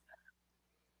systems?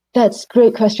 That's a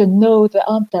great question. No, there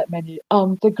aren't that many.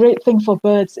 The great thing for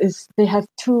birds is they have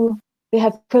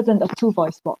equivalent of two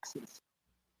voice boxes.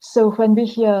 So when we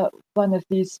hear one of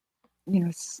these,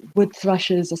 wood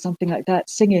thrushes or something like that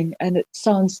singing, and it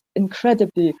sounds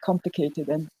incredibly complicated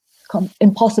and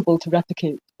impossible to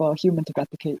replicate for a human to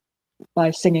replicate by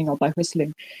singing or by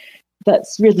whistling,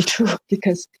 that's really true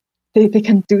because they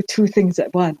can do two things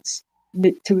at once,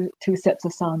 make two sets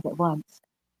of sounds at once.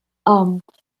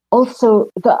 Also,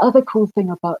 the other cool thing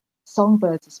about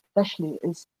songbirds especially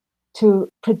is to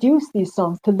produce these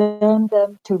songs, to learn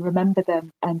them, to remember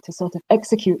them, and to sort of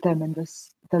execute them in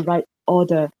the right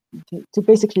order, to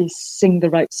basically sing the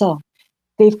right song.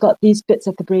 They've got these bits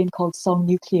of the brain called song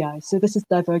nuclei. So this is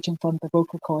diverging from the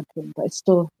vocal cord thing, but it's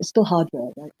still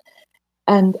hardware, right?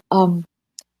 And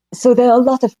so there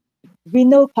are we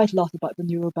know quite a lot about the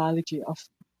neurobiology of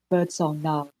birdsong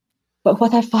now. But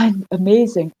what I find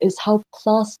amazing is how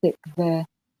plastic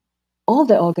all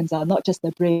their organs are, not just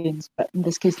their brains, but in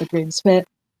this case, their brains, where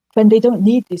when they don't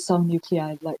need these song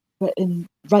nuclei, like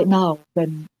right now,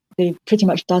 when they're pretty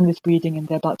much done with breeding and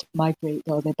they're about to migrate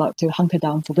or they're about to hunker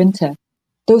down for winter,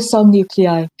 those song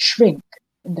nuclei shrink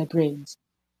in their brains.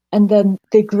 And then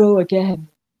they grow again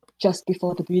just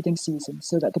before the breeding season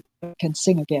so that the bird can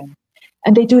sing again.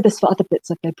 And they do this for other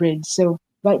bits of their brain. So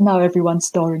right now, everyone's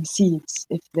storing seeds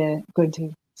if they're going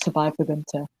to survive the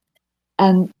winter.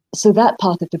 And so that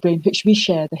part of the brain, which we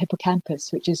share, the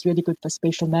hippocampus, which is really good for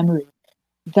spatial memory,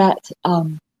 that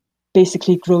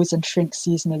basically grows and shrinks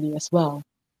seasonally as well.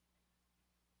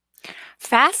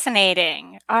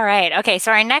 Fascinating. All right. Okay.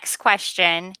 So our next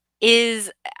question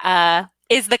is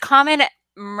the common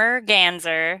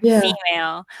merganser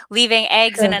female leaving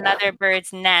eggs in another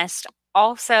bird's nest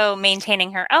also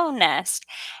maintaining her own nest?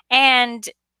 And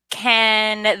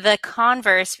can the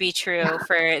converse be true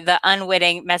for the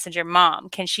unwitting messenger mom?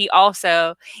 Is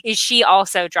she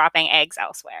also dropping eggs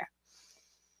elsewhere?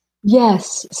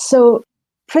 Yes. So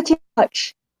pretty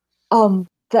much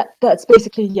that's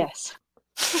basically yes.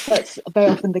 That's very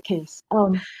often the case.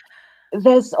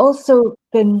 There's also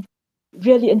been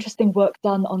really interesting work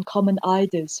done on common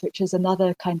eiders, which is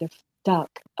another kind of duck,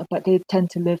 but they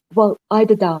tend to live,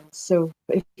 eiderdowns. So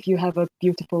if you have a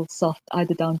beautiful, soft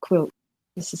eiderdown quilt,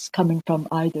 this is coming from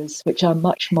eiders, which are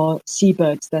much more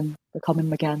seabirds than the common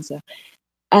merganser.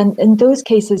 And in those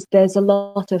cases, there's a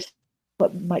lot of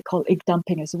what we might call egg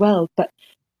dumping as well. But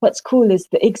what's cool is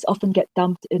the eggs often get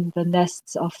dumped in the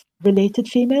nests of related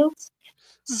females.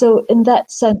 So in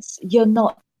that sense, you're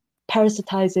not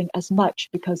parasitizing as much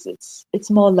because it's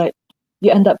more like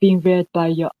you end up being reared by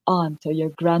your aunt or your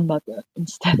grandmother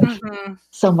instead of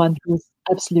someone who's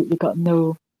absolutely got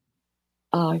no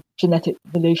genetic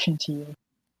relation to you.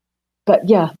 But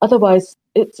yeah, otherwise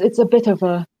it's a bit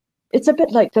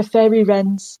like the fairy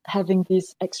wrens having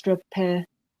these extra pair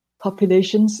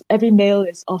populations. Every male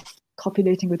is off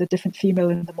copulating with a different female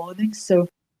in the morning, so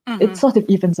it sort of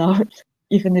evens out,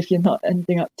 even if you're not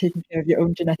ending up taking care of your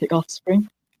own genetic offspring.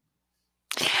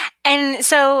 And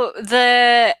so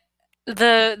the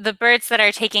birds that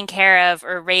are taking care of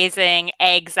or raising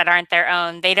eggs that aren't their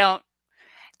own, they don't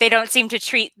seem to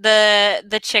treat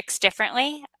the chicks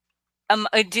differently.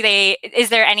 Is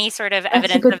there any sort of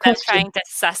evidence of them trying to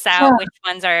suss out which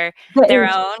ones are their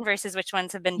own versus which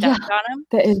ones have been dumped on them?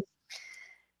 There is.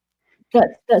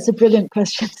 That's a brilliant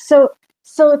question. So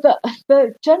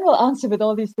the general answer with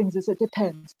all these things is it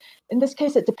depends. In this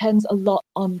case, it depends a lot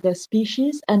on the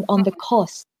species and on the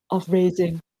cost of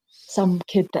raising some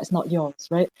kid that's not yours,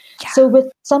 right? Yeah. So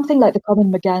with something like the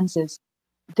common mergansers,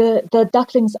 the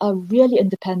ducklings are really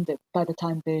independent by the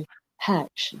time they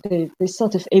hatch. They're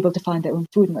sort of able to find their own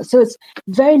food. So it's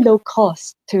very low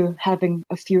cost to having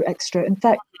a few extra. In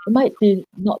fact, it might be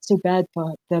not so bad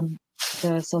for them,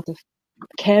 the sort of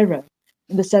carer,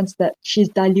 in the sense that she's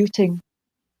diluting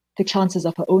the chances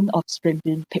of her own offspring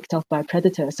being picked off by a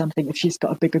predator or something if she's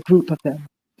got a bigger group of them.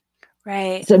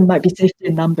 Right. So it might be safety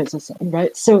in numbers or something,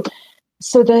 right? So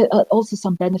there are also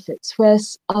some benefits.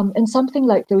 Whereas in something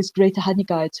like those greater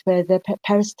honeyguides, where they're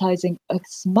parasitizing a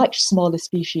much smaller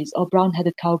species, or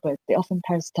brown-headed cowbird, they often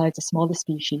parasitize a smaller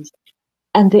species,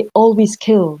 and they always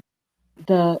kill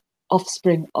the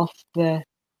offspring of the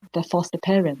foster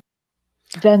parent.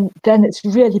 Then it's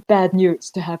really bad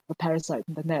news to have a parasite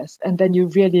in the nest, and then you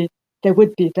really there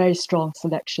would be very strong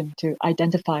selection to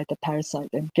identify the parasite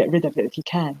and get rid of it if you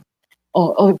can.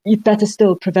 Or better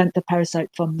still, prevent the parasite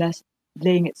from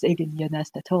laying its egg in your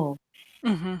nest at all.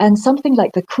 Mm-hmm. And something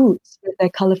like the coots with their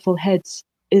colorful heads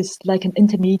is like an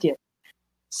intermediate.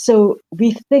 So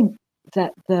we think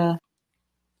that the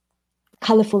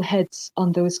colorful heads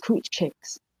on those coot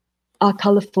chicks are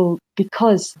colorful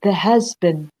because there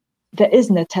is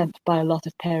an attempt by a lot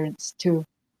of parents to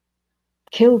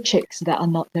kill chicks that are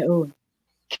not their own,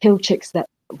 kill chicks that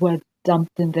were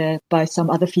dumped in there by some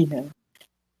other female.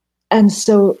 And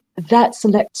so that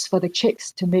selects for the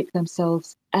chicks to make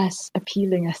themselves as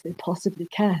appealing as they possibly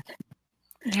can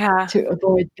to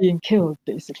avoid being killed,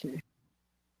 basically.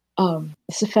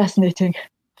 It's a fascinating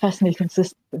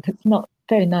system. It's not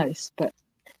very nice, but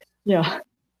yeah.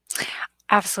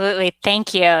 Absolutely.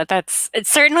 Thank you. It's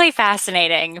certainly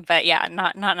fascinating, but yeah,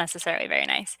 not necessarily very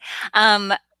nice.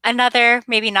 Another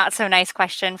maybe not so nice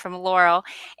question from Laurel.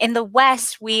 In the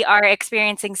West, we are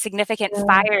experiencing significant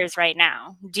fires right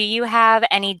now. Do you have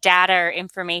any data or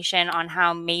information on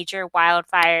how major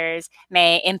wildfires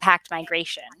may impact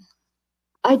migration?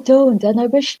 I don't, and I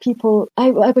wish people. I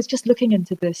was just looking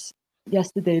into this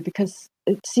yesterday because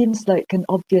it seems like an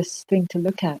obvious thing to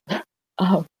look at.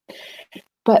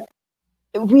 But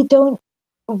we don't.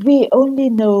 We only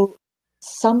know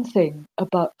something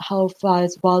about how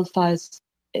wildfires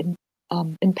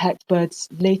impact birds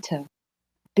later,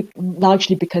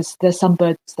 largely because there's some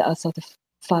birds that are sort of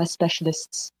fire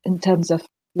specialists in terms of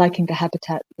liking the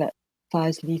habitat that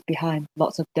fires leave behind,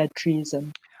 lots of dead trees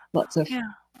and lots of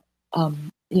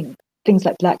things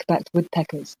like black-backed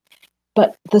woodpeckers.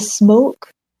 But the smoke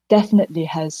definitely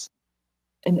has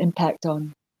an impact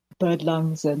on bird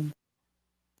lungs and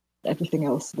everything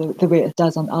else, the way it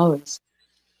does on ours.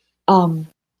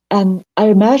 And I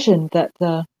imagine that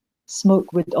the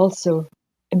smoke would also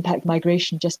impact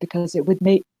migration just because it would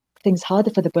make things harder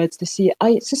for the birds to see.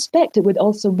 I suspect it would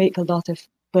also make a lot of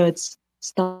birds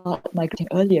start migrating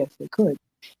earlier if they could.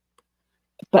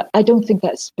 But I don't think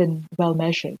that's been well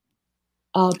measured.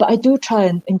 But I do try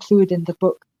and include in the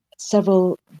book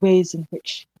several ways in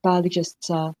which biologists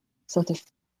are sort of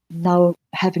now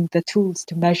having the tools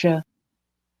to measure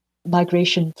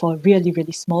migration for really,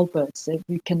 really small birds.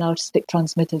 We can now stick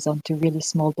transmitters onto really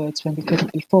small birds when we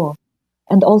couldn't before.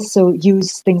 And also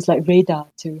use things like radar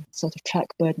to sort of track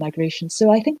bird migration.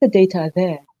 So I think the data are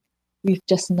there. We've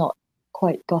just not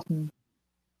quite gotten,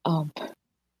 no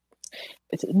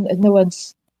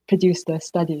one's produced a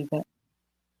study that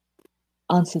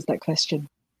answers that question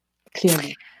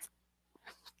clearly.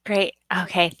 Great.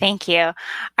 Okay, thank you.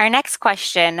 Our next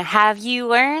question, have you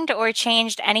learned or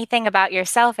changed anything about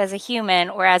yourself as a human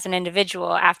or as an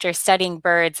individual after studying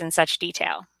birds in such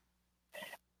detail?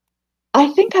 I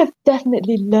think I've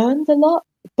definitely learned a lot,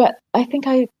 but I think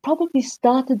I probably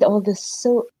started all this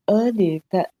so early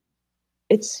that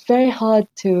it's very hard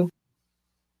to,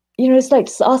 it's like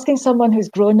asking someone who's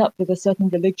grown up with a certain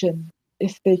religion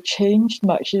if they changed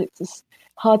much. It's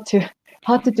hard to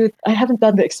do. I haven't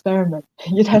done the experiment.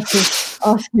 You'd have to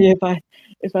ask me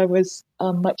if I was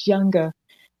much younger.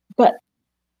 But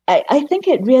I think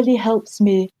it really helps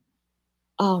me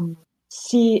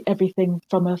see everything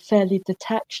from a fairly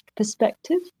detached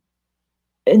perspective.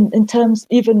 In terms,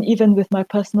 even with my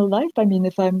personal life, I mean,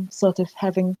 if I'm sort of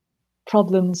having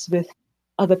problems with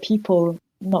other people,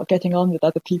 not getting on with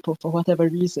other people for whatever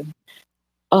reason,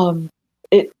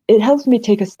 it helps me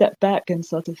take a step back and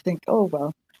sort of think, oh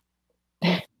well,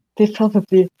 they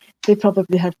probably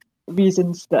have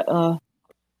reasons that are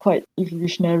quite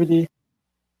evolutionarily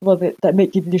that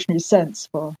make evolutionary sense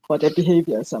for their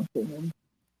behavior or something.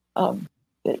 And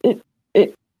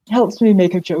it helps me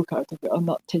make a joke out of it or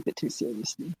not take it too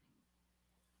seriously.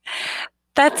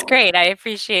 That's great. I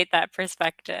appreciate that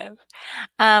perspective.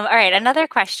 All right, another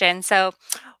question. So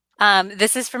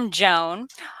this is from Joan.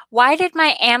 Why did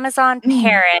my Amazon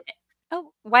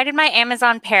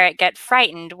parrot get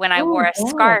frightened when I wore a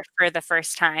scarf for the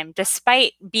first time,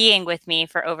 despite being with me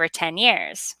for over 10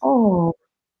 years? Oh,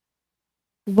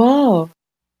 wow.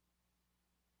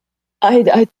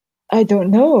 I don't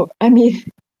know. I mean,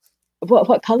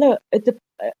 what color?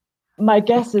 My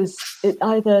guess is it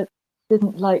either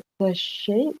didn't like the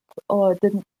shape or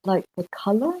didn't like the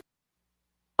color.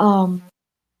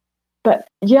 But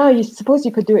yeah, you suppose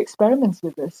you could do experiments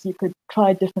with this. You could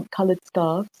try different colored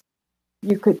scarves.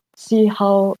 You could see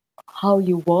how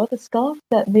you wore the scarf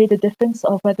that made a difference,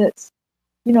 or whether it's,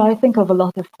 I think of a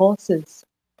lot of horses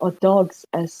or dogs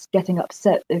as getting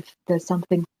upset if there's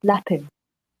something flapping.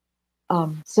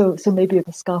 So maybe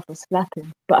the scarf was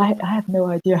flapping, but I have no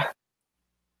idea.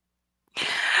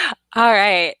 All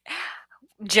right.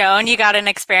 Joan, you got an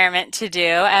experiment to do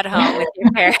at home with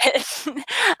your parrot.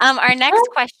 Our next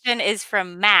question is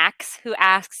from Max, who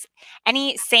asks,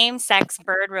 any same-sex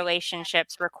bird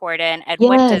relationships recorded, and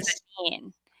what does it Yes,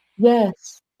 mean?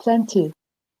 yes, plenty.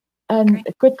 And Great.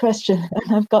 a good question,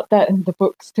 and I've got that in the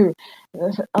books too.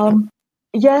 Um,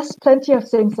 yes, plenty of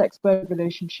same-sex bird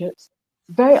relationships.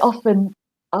 Very often,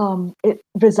 it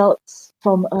results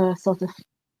from a sort of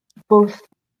both.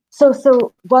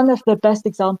 So one of the best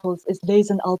examples is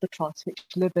Laysan albatross, which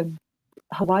live in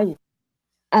Hawaii,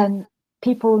 and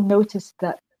people noticed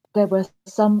that there were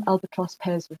some albatross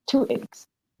pairs with two eggs,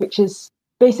 which is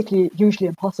basically usually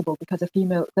impossible because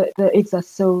the eggs are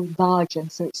so large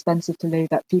and so expensive to lay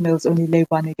that females only lay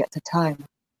one egg at a time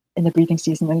in the breeding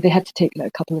season, and they had to take like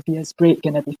a couple of years break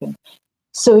and everything.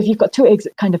 So if you've got two eggs,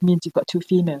 it kind of means you've got two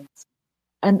females.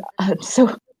 And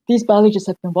so these biologists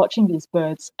have been watching these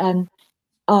birds, and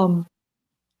um,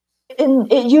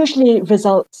 it usually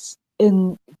results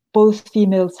in both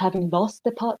females having lost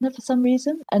their partner for some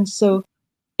reason, and so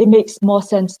it makes more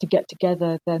sense to get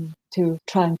together than to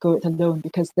try and go it alone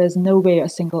because there's no way a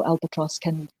single albatross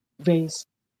can raise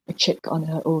a chick on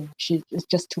her own. It's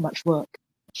just too much work.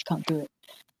 She can't do it.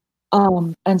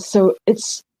 And so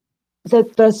it's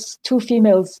that those two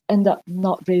females end up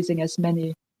not raising as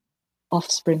many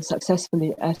offspring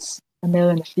successfully as a male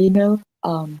and a female.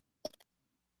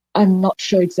 I'm not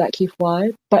sure exactly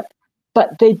why, but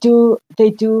they do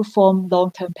form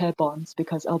long-term pair bonds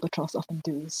because albatross often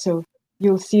do. So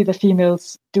you'll see the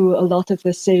females do a lot of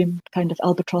the same kind of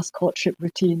albatross courtship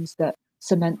routines that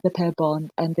cement the pair bond,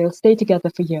 and they'll stay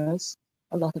together for years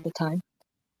a lot of the time.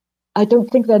 I don't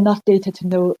think there's enough data to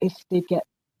know if they get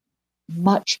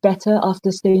much better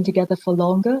after staying together for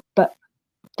longer, but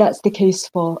that's the case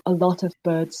for a lot of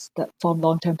birds that form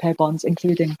long-term pair bonds,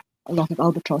 including a lot of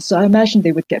albatross. So I imagine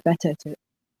they would get better at it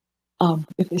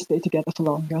if they stay together for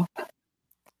longer.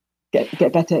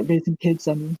 Get better at raising kids.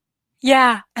 I mean,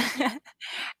 Yeah. yeah.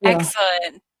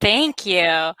 Excellent. Thank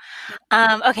you.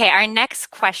 Okay, our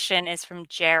next question is from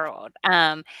Gerald.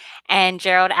 And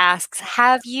Gerald asks,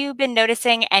 have you been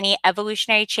noticing any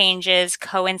evolutionary changes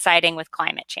coinciding with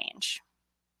climate change?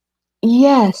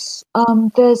 Yes.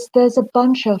 There's a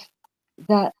bunch of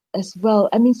that as well.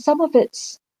 I mean, some of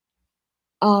it's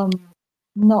um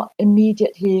not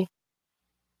immediately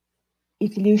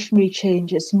evolutionary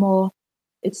change. It's more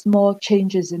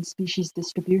changes in species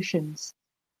distributions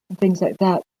and things like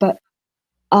that. But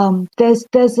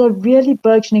there's a really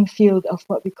burgeoning field of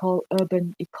what we call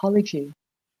urban ecology,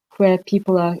 where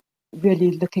people are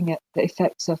really looking at the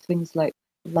effects of things like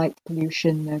light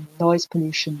pollution and noise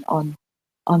pollution on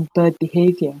bird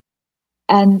behavior.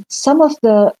 And some of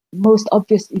the most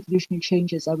obvious evolutionary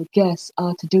changes, I would guess,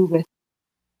 are to do with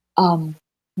um,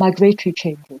 migratory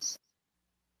changes.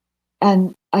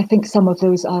 And I think some of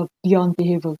those are beyond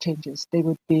behavioral changes. They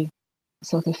would be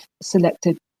sort of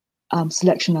selection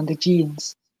under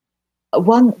genes.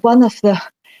 One of the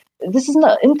This is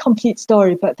not an incomplete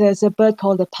story, but there's a bird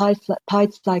called a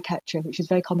pied flycatcher, which is a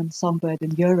very common songbird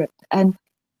in Europe, and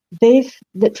they've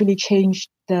literally changed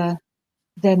their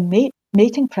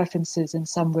mating preferences in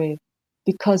some way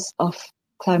because of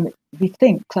climate. We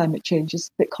think climate change is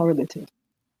a bit correlative,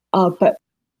 but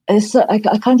I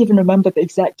can't even remember the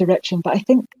exact direction. But I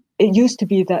think it used to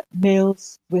be that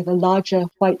males with a larger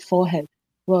white forehead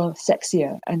were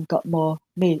sexier and got more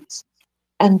mates,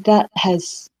 and that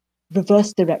has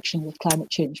reversed direction with climate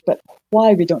change. But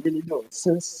why, we don't really know.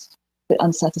 So it's a bit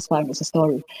unsatisfying as a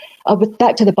story. But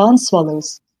back to the barn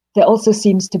swallows, there also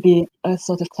seems to be a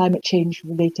sort of climate change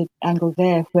related angle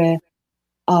there, where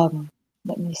um,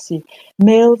 let me see,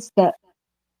 males that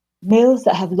males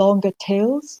that have longer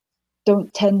tails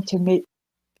don't tend to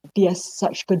be as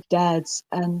such good dads,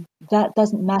 and that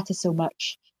doesn't matter so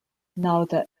much now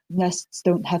that nests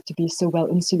don't have to be so well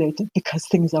insulated because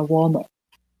things are warmer.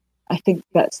 I think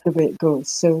that's the way it goes.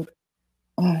 So,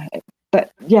 uh,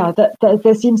 but yeah, that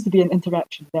there seems to be an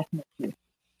interaction definitely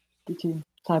between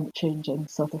climate change and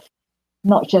sort of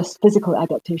not just physical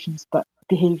adaptations, but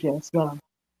behavior as well.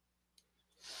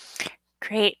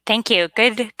 Great, thank you.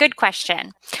 Good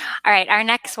question. All right, our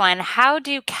next one. How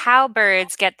do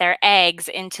cowbirds get their eggs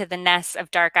into the nests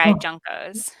of dark-eyed Oh,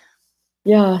 juncos?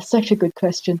 yeah, such a good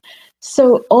question.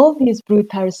 So all these brood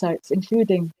parasites,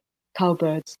 including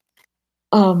cowbirds,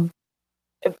 um,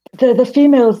 the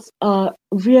females are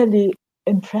really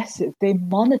impressive. They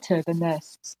monitor the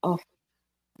nests of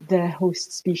their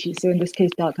host species, so in this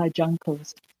case, dark-eyed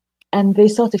juncos, and they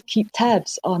sort of keep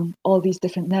tabs on all these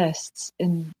different nests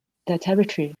in their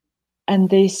territory, and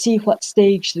they see what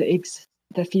stage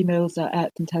the females are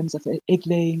at in terms of egg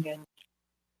laying,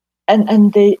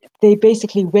 and they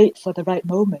basically wait for the right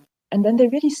moment, and then they're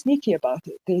really sneaky about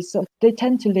it. They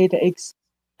tend to lay the eggs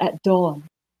at dawn,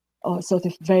 or sort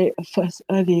of very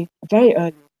early,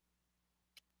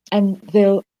 and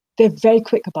they're very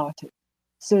quick about it.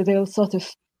 So they'll sort of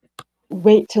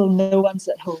wait till no one's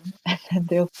at home, and then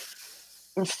they'll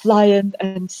fly in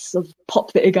and sort of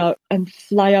pop the egg out and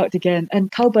fly out again.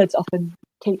 And cowbirds often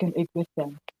take an egg with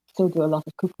them. So do a lot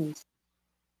of cuckoos.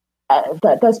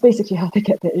 That's basically how they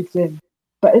get their eggs in.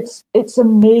 But it's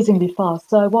amazingly fast.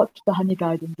 So I watched the honey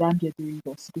guide in Zambia doing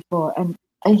this before, and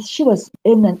she was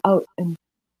in and out in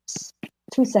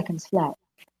 2 seconds flat.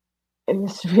 It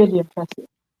was really impressive.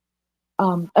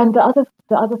 And the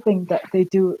other thing that they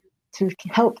do to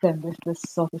help them with this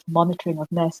sort of monitoring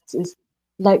of nests is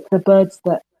like the birds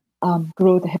that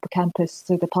grow the hippocampus,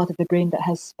 so the part of the brain that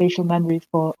has spatial memory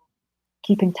for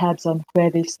keeping tabs on where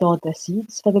they've stored their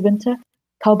seeds for the winter.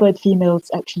 Cowbird females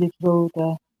actually grow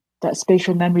that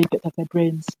spatial memory bit of their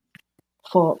brains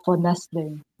for nest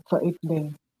laying, for egg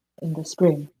laying in the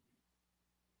spring.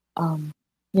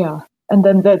 Yeah, and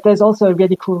then there's also a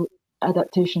really cool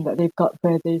adaptation that they've got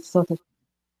where they sort of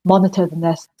monitor the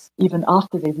nests even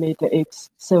after they've laid the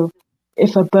eggs. So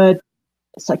if a bird,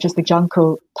 such as the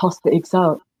junco, tossed the eggs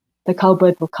out, the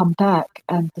cowbird will come back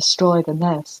and destroy the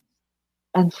nest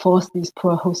and force these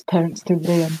poor host parents to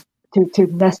lay and to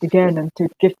nest again and to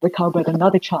give the cowbird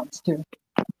another chance to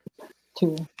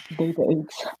lay the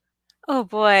eggs. Oh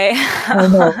boy. I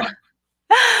know.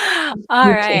 All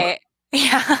right.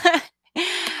 Yeah.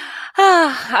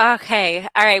 Okay.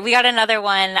 All right. We got another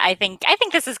one. I think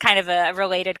this is kind of a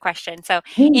related question. So,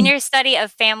 in your study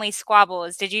of family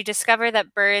squabbles, did you discover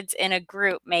that birds in a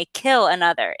group may kill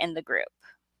another in the group?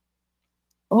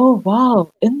 Oh wow,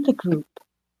 in the group.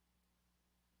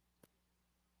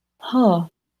 Huh.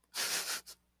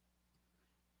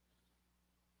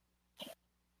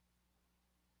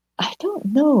 I don't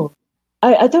know.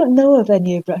 I don't know of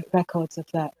any records of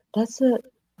that.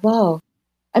 Wow.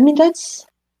 I mean, that's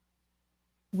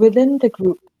within the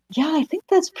group. Yeah, I think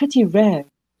that's pretty rare.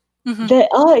 Mm-hmm. There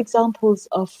are examples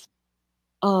of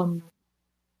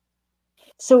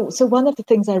so one of the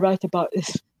things I write about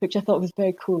is, which I thought was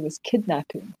very cool, is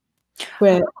kidnapping,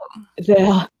 where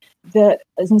there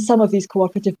in some of these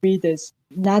cooperative breeders,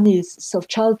 nannies, sort of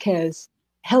childcares,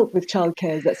 help with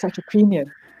childcares at such a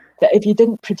premium that if you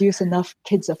didn't produce enough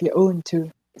kids of your own to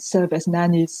serve as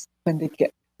nannies when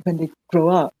they grow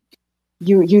up,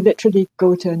 you literally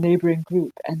go to a neighboring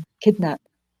group and kidnap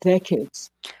their kids.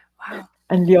 Wow.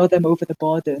 And lure them over the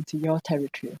border into your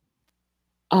territory.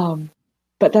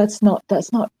 But that's not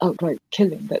outright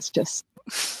killing. That's just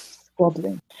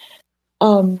squabbling.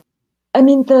 I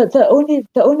mean,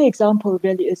 the only example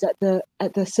really is at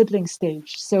the sibling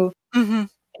stage. So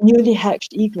newly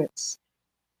hatched egrets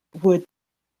would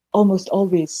almost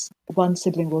always, one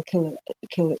sibling will kill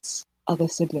its other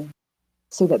sibling,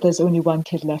 so that there's only one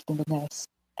kid left in the nest,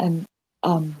 and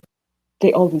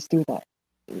they always do that.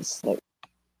 It's like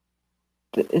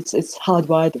it's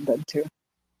hardwired in them to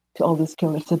always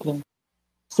kill a sibling.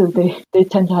 So they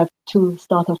tend to have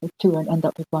start off with two and end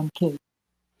up with one kid.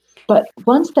 But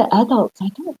once they're adults, I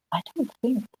don't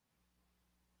think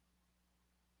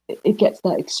it gets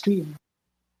that extreme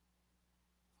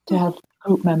to have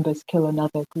group members kill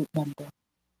another group member.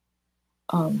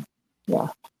 Yeah.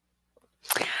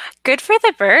 Good for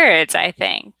the birds, I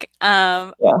think.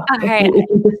 Yeah. Okay. If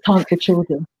you discount the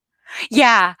children.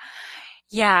 Yeah.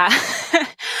 Yeah.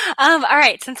 All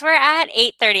right. Since we're at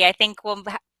 8:30, I think we'll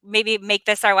maybe make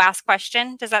this our last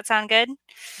question. Does that sound good?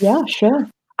 Yeah, sure.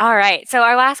 All right. So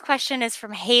our last question is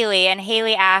from Haley, and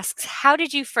Haley asks, "How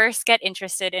did you first get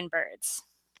interested in birds?"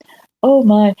 Oh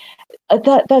my,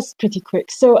 that's pretty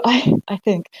quick. So I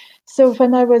think so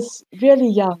when I was really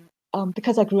young,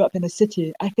 because I grew up in a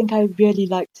city, I think I really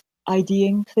liked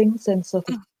IDing things and sort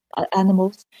of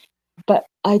animals, but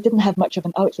I didn't have much of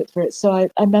an outlet for it. So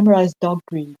I memorized dog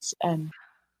breeds and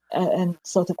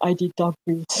sort of ID'd dog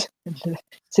breeds in the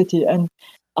city, and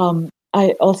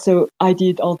I also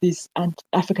ID'd all these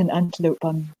African antelope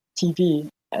on TV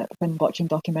when watching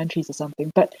documentaries or something.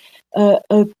 But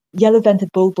a yellow-vented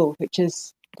bulbul, which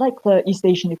is like the East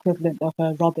Asian equivalent of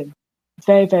a robin,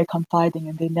 very, very confiding,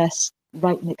 and they nest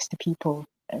right next to people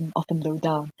and often low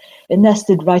down. It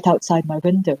nested right outside my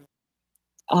window,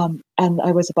 and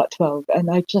I was about 12, and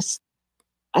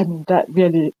that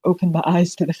really opened my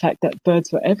eyes to the fact that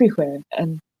birds were everywhere,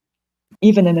 and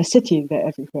even in a city, they're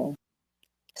everywhere.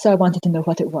 So I wanted to know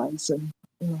what it was, and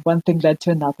one thing led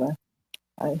to another.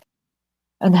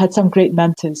 And had some great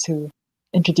mentors who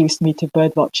introduced me to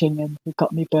bird watching and who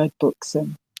got me bird books,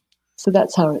 and so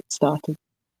that's how it started.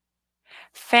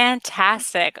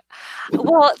 Fantastic.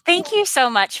 Well, thank you so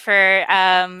much for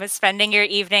spending your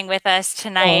evening with us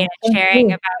tonight Oh, and thank sharing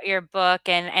you. about your book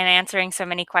and answering so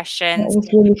many That questions.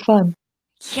 was really fun.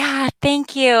 Yeah,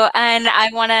 thank you. And I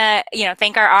want to,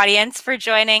 thank our audience for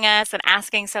joining us and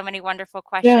asking so many wonderful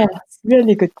questions. Yeah,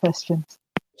 really good questions.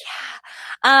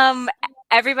 Yeah.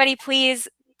 Everybody, please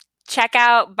check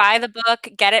out, buy the book,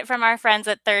 get it from our friends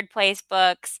at Third Place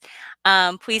Books.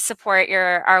 Please support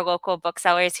our local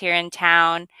booksellers here in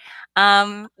town.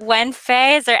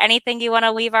 Wenfei, is there anything you want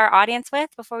to leave our audience with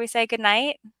before we say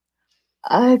goodnight?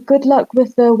 Good luck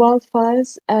with the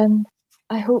wildfires, and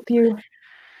I hope you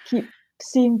keep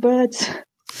seeing birds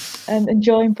and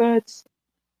enjoying birds.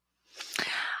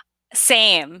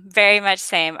 Same, very much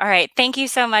same. All right. Thank you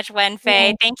so much, Wenfei.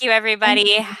 Yeah, Thank you, thank everybody.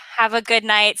 you. Have a good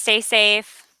night. Stay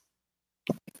safe.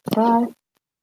 Bye.